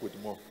came back with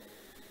more.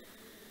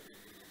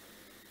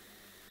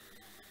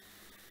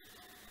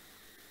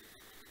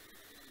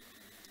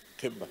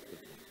 Came back with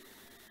more.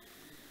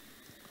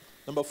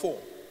 Number 4,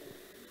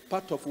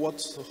 part of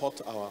what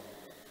hurt our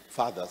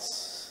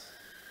fathers,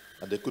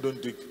 and they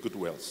couldn't dig good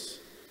wells,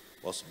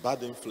 was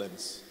bad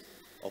influence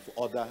of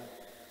other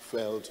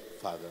failed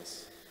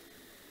fathers.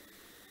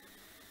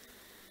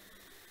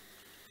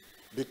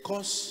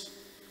 Because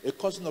a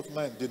cousin of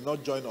mine did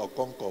not join or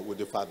conquer with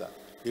the father,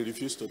 he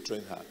refused to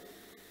train her.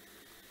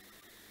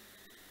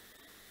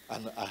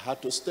 And I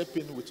had to step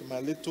in with my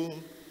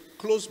little,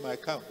 close my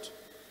account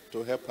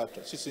to help her.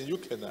 She's in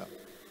UK now.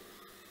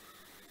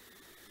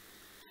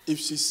 If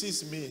she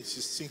sees me,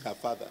 she's seeing her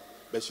father,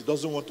 but she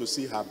doesn't want to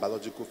see her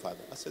biological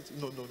father. I said,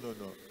 no.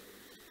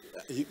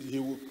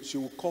 She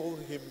will call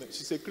him,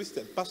 she's a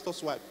Christian,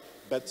 pastor's wife,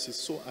 but she's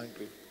so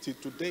angry. Till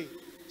today,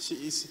 she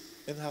is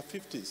in her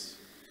 50s.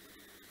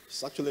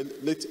 She's actually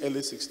late,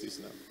 early 60s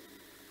now.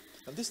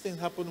 And this thing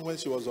happened when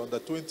she was under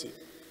 20.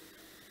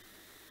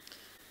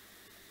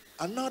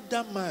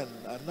 Another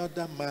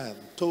man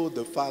told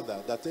the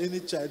father that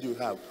any child you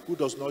have who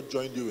does not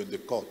join you in the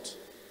court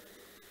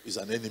is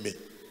an enemy.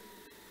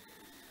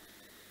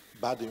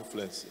 Bad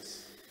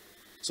influences.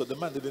 So the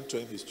man didn't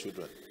train his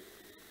children.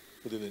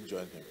 He didn't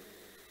join him.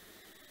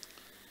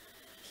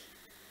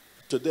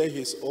 Today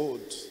he's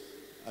old,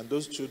 and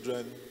those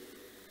children,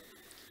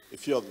 a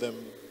few of them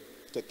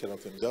take care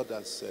of him. The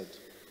others said,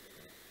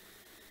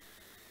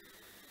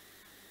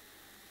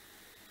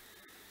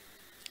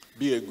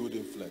 be a good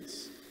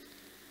influence.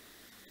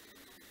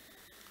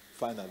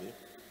 Finally,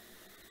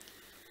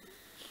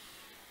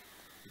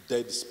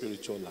 dead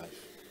spiritual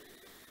life.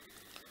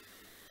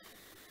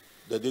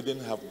 They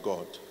didn't have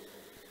God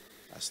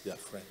as their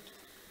friend.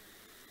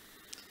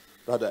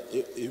 Rather,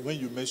 when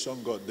you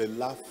mention God, they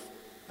laugh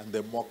and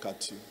they mock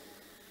at you.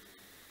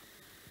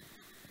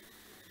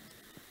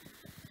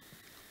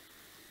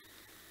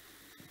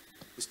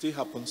 It still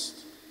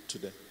happens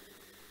today.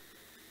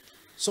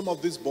 Some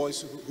of these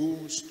boys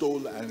who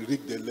stole and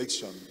rigged the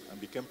election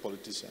and became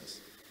politicians,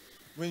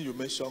 when you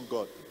mention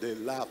God, they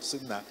laugh. Say,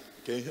 nah,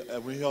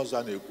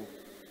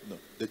 no,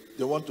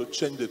 they want to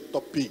change the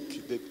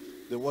topic.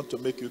 They want to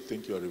make you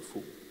think you're a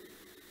fool.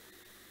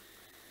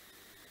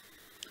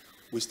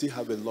 We still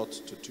have a lot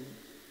to do.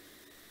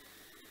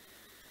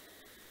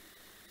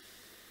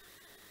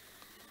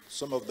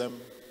 Some of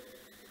them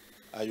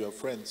are your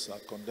friends, are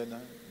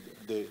condemned.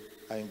 They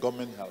are in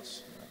government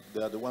house.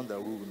 They are the ones that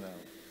rule now.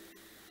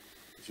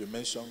 If you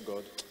mention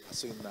God, I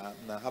say,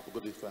 nah, happy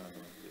God if I know.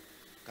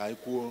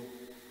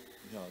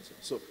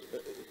 So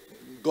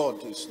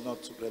God is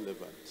not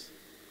relevant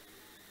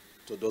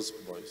to those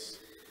boys.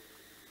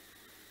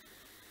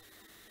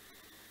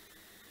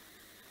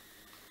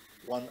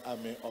 One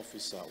army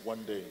officer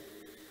one day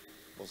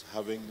was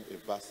having a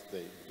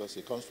birthday because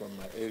he comes from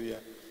my area.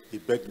 He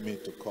begged me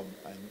to come,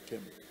 and he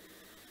came.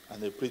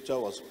 And the preacher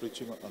was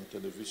preaching on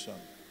television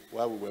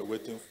while we were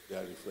waiting for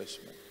their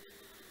refreshment.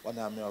 One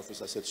army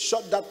officer said,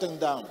 "Shut that thing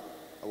down."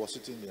 I was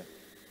sitting there.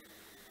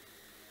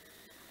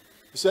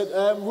 He said,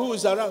 "Who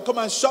is around? Come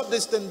and shut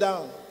this thing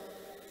down."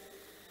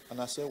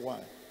 And I said,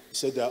 "Why?" He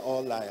said, "They're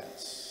all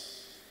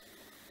liars.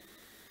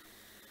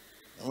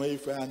 And when you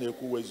find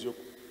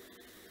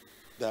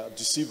they are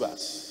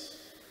deceivers."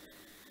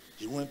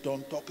 He went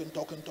on talking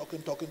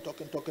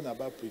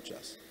about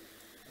preachers.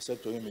 I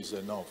said to him, "It's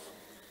enough.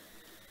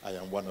 I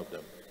am one of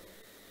them.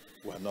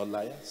 We are not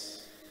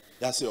liars."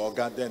 He said, "Oh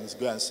God, then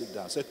go and sit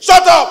down." I said,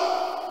 "Shut up!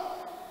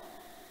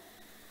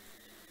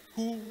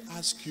 Who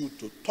asked you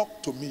to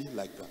talk to me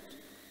like that?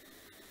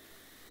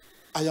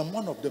 I am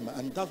one of them,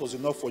 and that was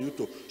enough for you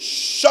to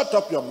shut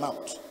up your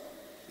mouth.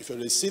 If you're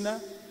a sinner,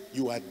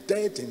 you are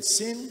dead in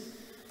sin,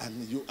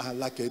 and you are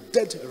like a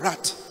dead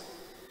rat."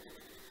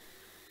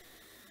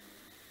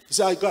 He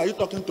said, "God, are you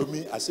talking to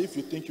me?" I said, "If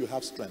you think you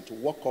have strength,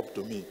 walk up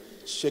to me,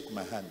 shake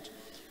my hand.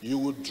 You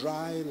will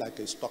dry like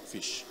a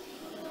stockfish,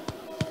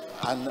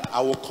 and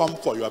I will come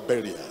for your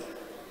burial."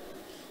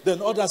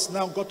 Then others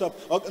now got up.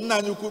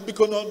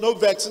 "No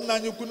vex, no.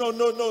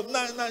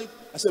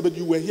 I said, but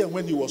you were here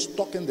when he was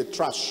talking the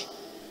trash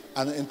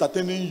and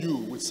entertaining you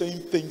with saying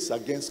things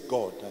against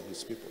God and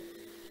his people.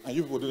 And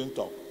you people didn't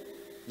talk.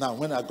 Now,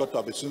 when I got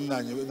up, so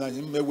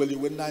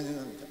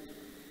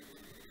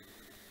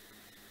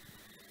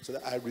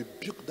that I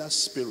rebuke that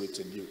spirit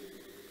in you.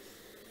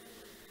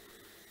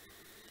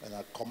 And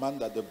I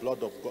command that the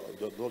blood of God,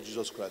 the Lord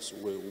Jesus Christ,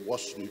 will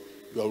wash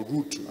your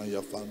root and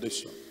your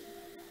foundation.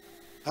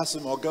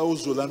 Hasim Oga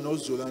Ozola no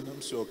Zola,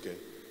 I'm say okay.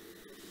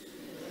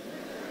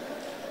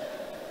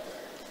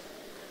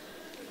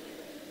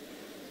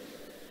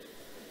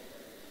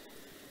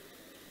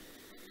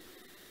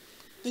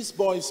 These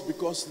boys,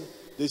 because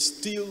they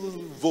steal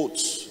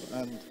votes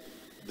and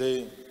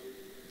they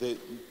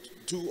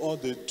do all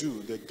they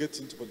do, they get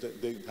into,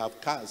 they have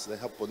cars, they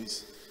have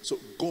police. So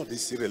God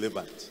is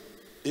irrelevant.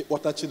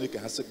 What Chineke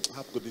has said,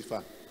 happy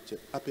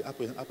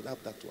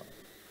that one.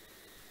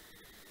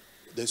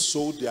 They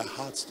sold their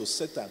hearts to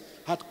Satan,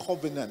 had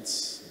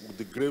covenants with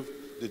the grave,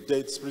 the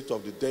dead, spirit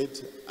of the dead,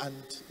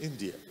 and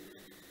India.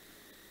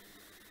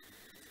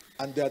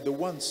 And they are the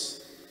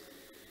ones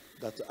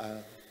that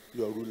are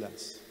your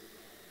rulers.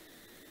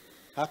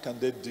 How can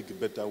they dig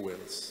better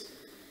wells?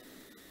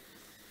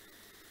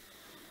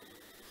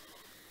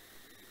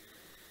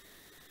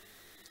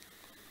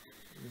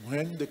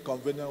 When the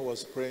convener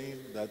was praying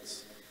that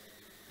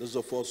those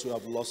of us who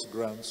have lost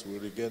grounds will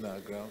regain our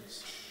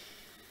grounds,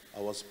 I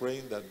was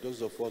praying that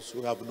those of us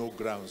who have no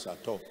grounds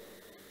at all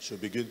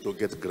should begin to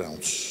get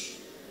grounds.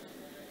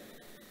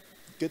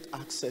 Get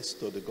access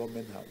to the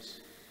government house.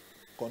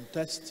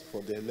 Contest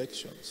for the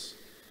elections.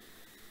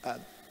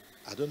 And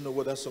I don't know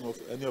whether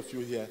any of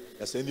you here,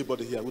 there's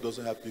anybody here who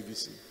doesn't have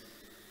PVC.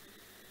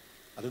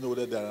 I don't know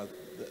whether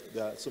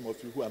there are some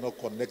of you who are not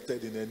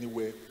connected in any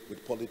way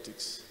with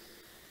politics.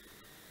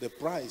 The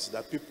price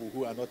that people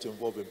who are not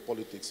involved in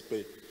politics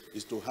pay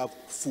is to have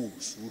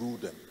fools rule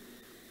them.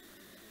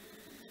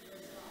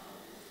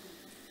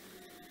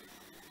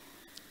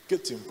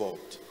 Get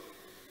involved.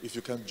 If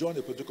you can join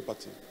a political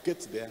party,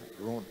 get there,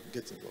 run,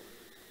 get involved.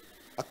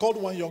 I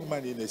called one young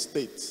man in a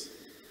state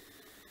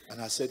and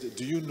I said,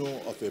 do you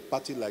know of a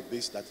party like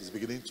this that is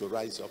beginning to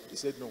rise up? He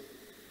said, no.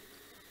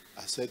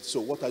 I said, so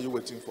what are you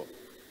waiting for?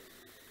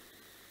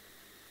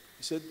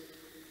 He said,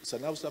 it's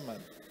an Hausa man.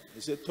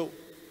 He said,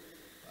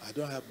 I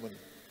don't have money.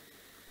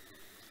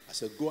 I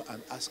said, go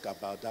and ask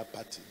about that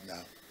party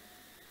now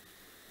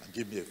and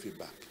give me a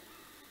feedback.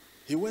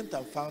 He went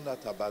and found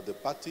out about the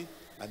party,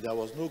 and there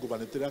was no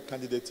gubernatorial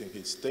candidate in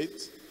his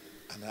state.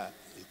 And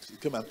he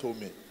came and told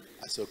me.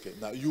 I said, okay,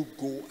 now you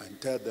go and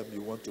tell them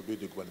you want to be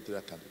the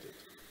gubernatorial candidate.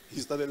 He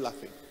started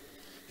laughing.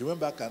 He went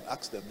back and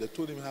asked them. They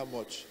told him how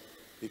much.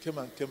 He came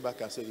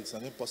back and said, it's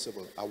an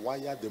impossible. I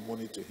wired the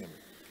money to him.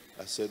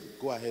 I said,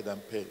 go ahead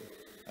and pay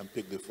and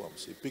pick the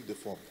forms. He picked the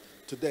form.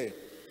 Today,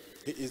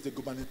 he is the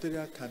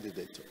gubernatorial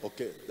candidate.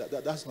 Okay,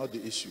 that's not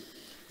the issue.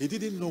 He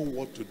didn't know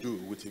what to do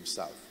with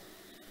himself.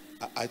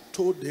 I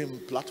told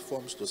him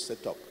platforms to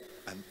set up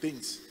and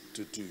things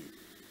to do.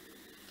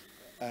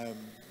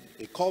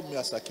 He called me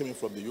as I came in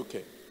from the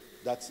UK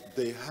that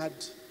they had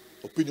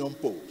opinion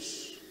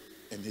polls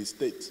in his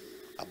state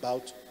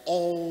about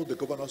all the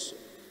governors,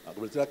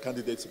 gubernatorial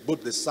candidates,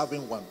 both the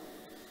serving one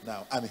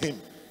now and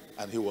him,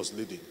 and he was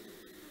leading.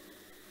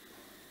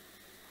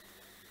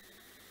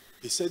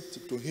 He said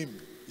to him,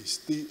 it's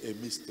still a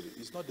mystery.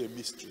 It's not a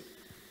mystery.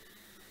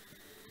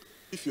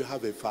 If you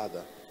have a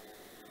father,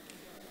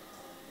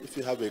 if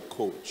you have a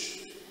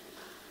coach,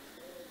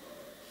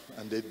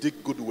 and they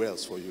dig good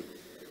wells for you.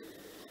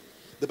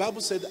 The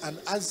Bible said, and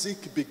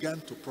Isaac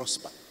began to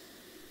prosper.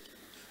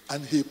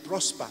 And he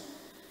prospered.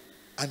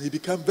 And he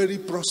became very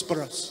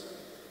prosperous.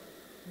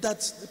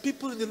 That the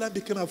people in the land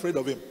became afraid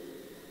of him.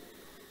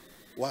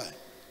 Why?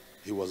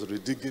 He was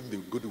redigging the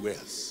good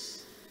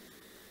wells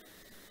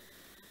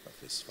of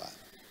his father.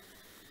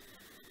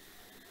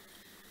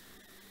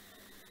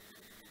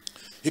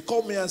 He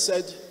called me and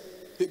said,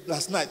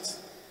 last night,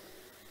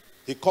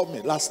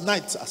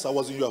 as I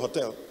was in your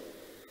hotel,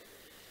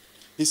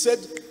 he said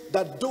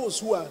that those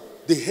who are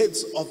the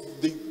heads of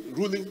the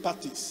ruling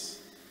parties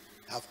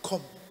have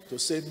come to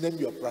say, name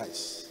your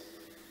price.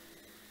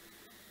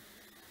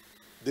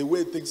 The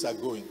way things are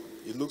going,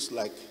 it looks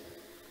like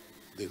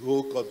the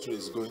whole country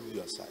is going to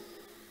your side.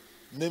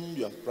 Name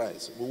your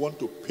price. We want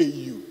to pay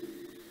you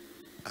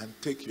and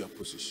take your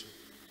position.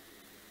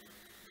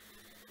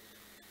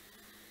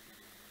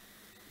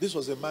 This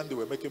was a man they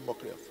were making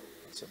mockery of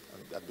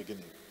at the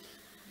beginning.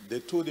 They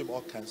told him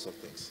all kinds of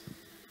things.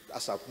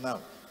 As of now,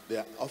 they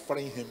are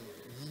offering him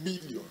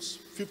millions,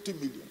 50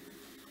 million.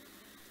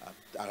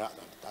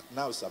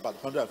 Now it's about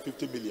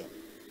 150 million.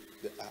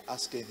 They are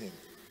asking him,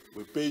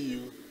 we pay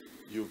you,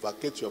 you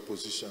vacate your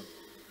position,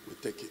 we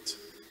take it.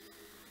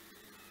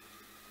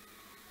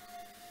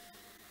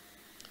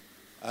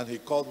 And he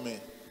called me.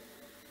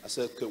 I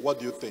said, okay, what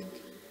do you think?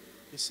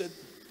 He said,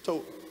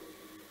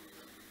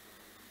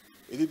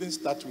 it didn't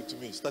start with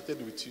me, it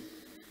started with you.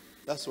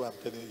 That's what I'm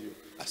telling you.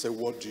 I said,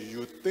 what do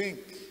you think?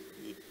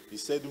 He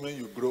said, when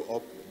you grow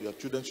up, your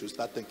children should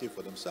start thinking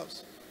for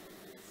themselves.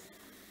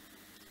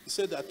 He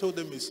said, I told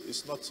them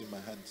it's not in my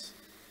hands.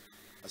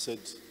 I said,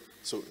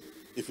 so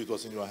if it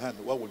was in your hand,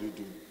 what would you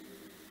do?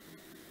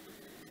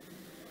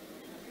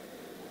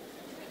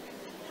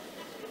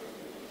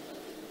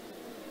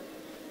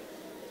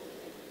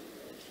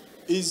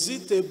 Is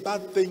it a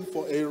bad thing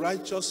for a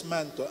righteous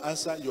man to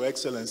answer, Your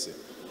Excellency?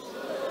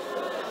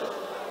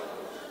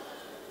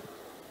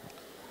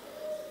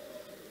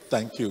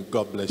 Thank you.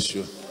 God bless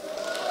you.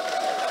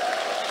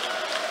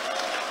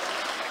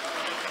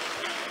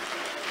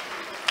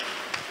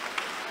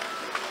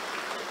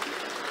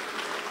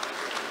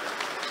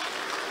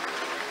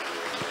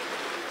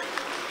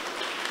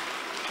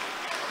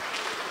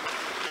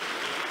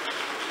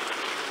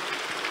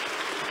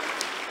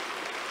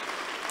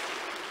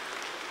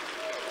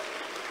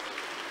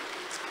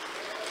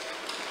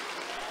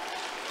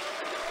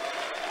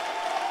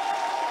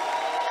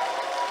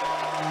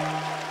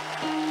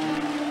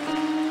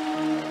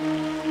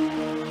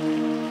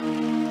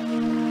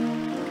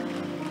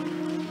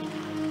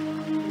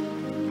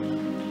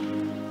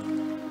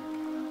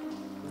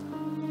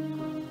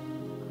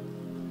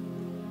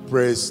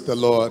 Praise the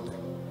Lord.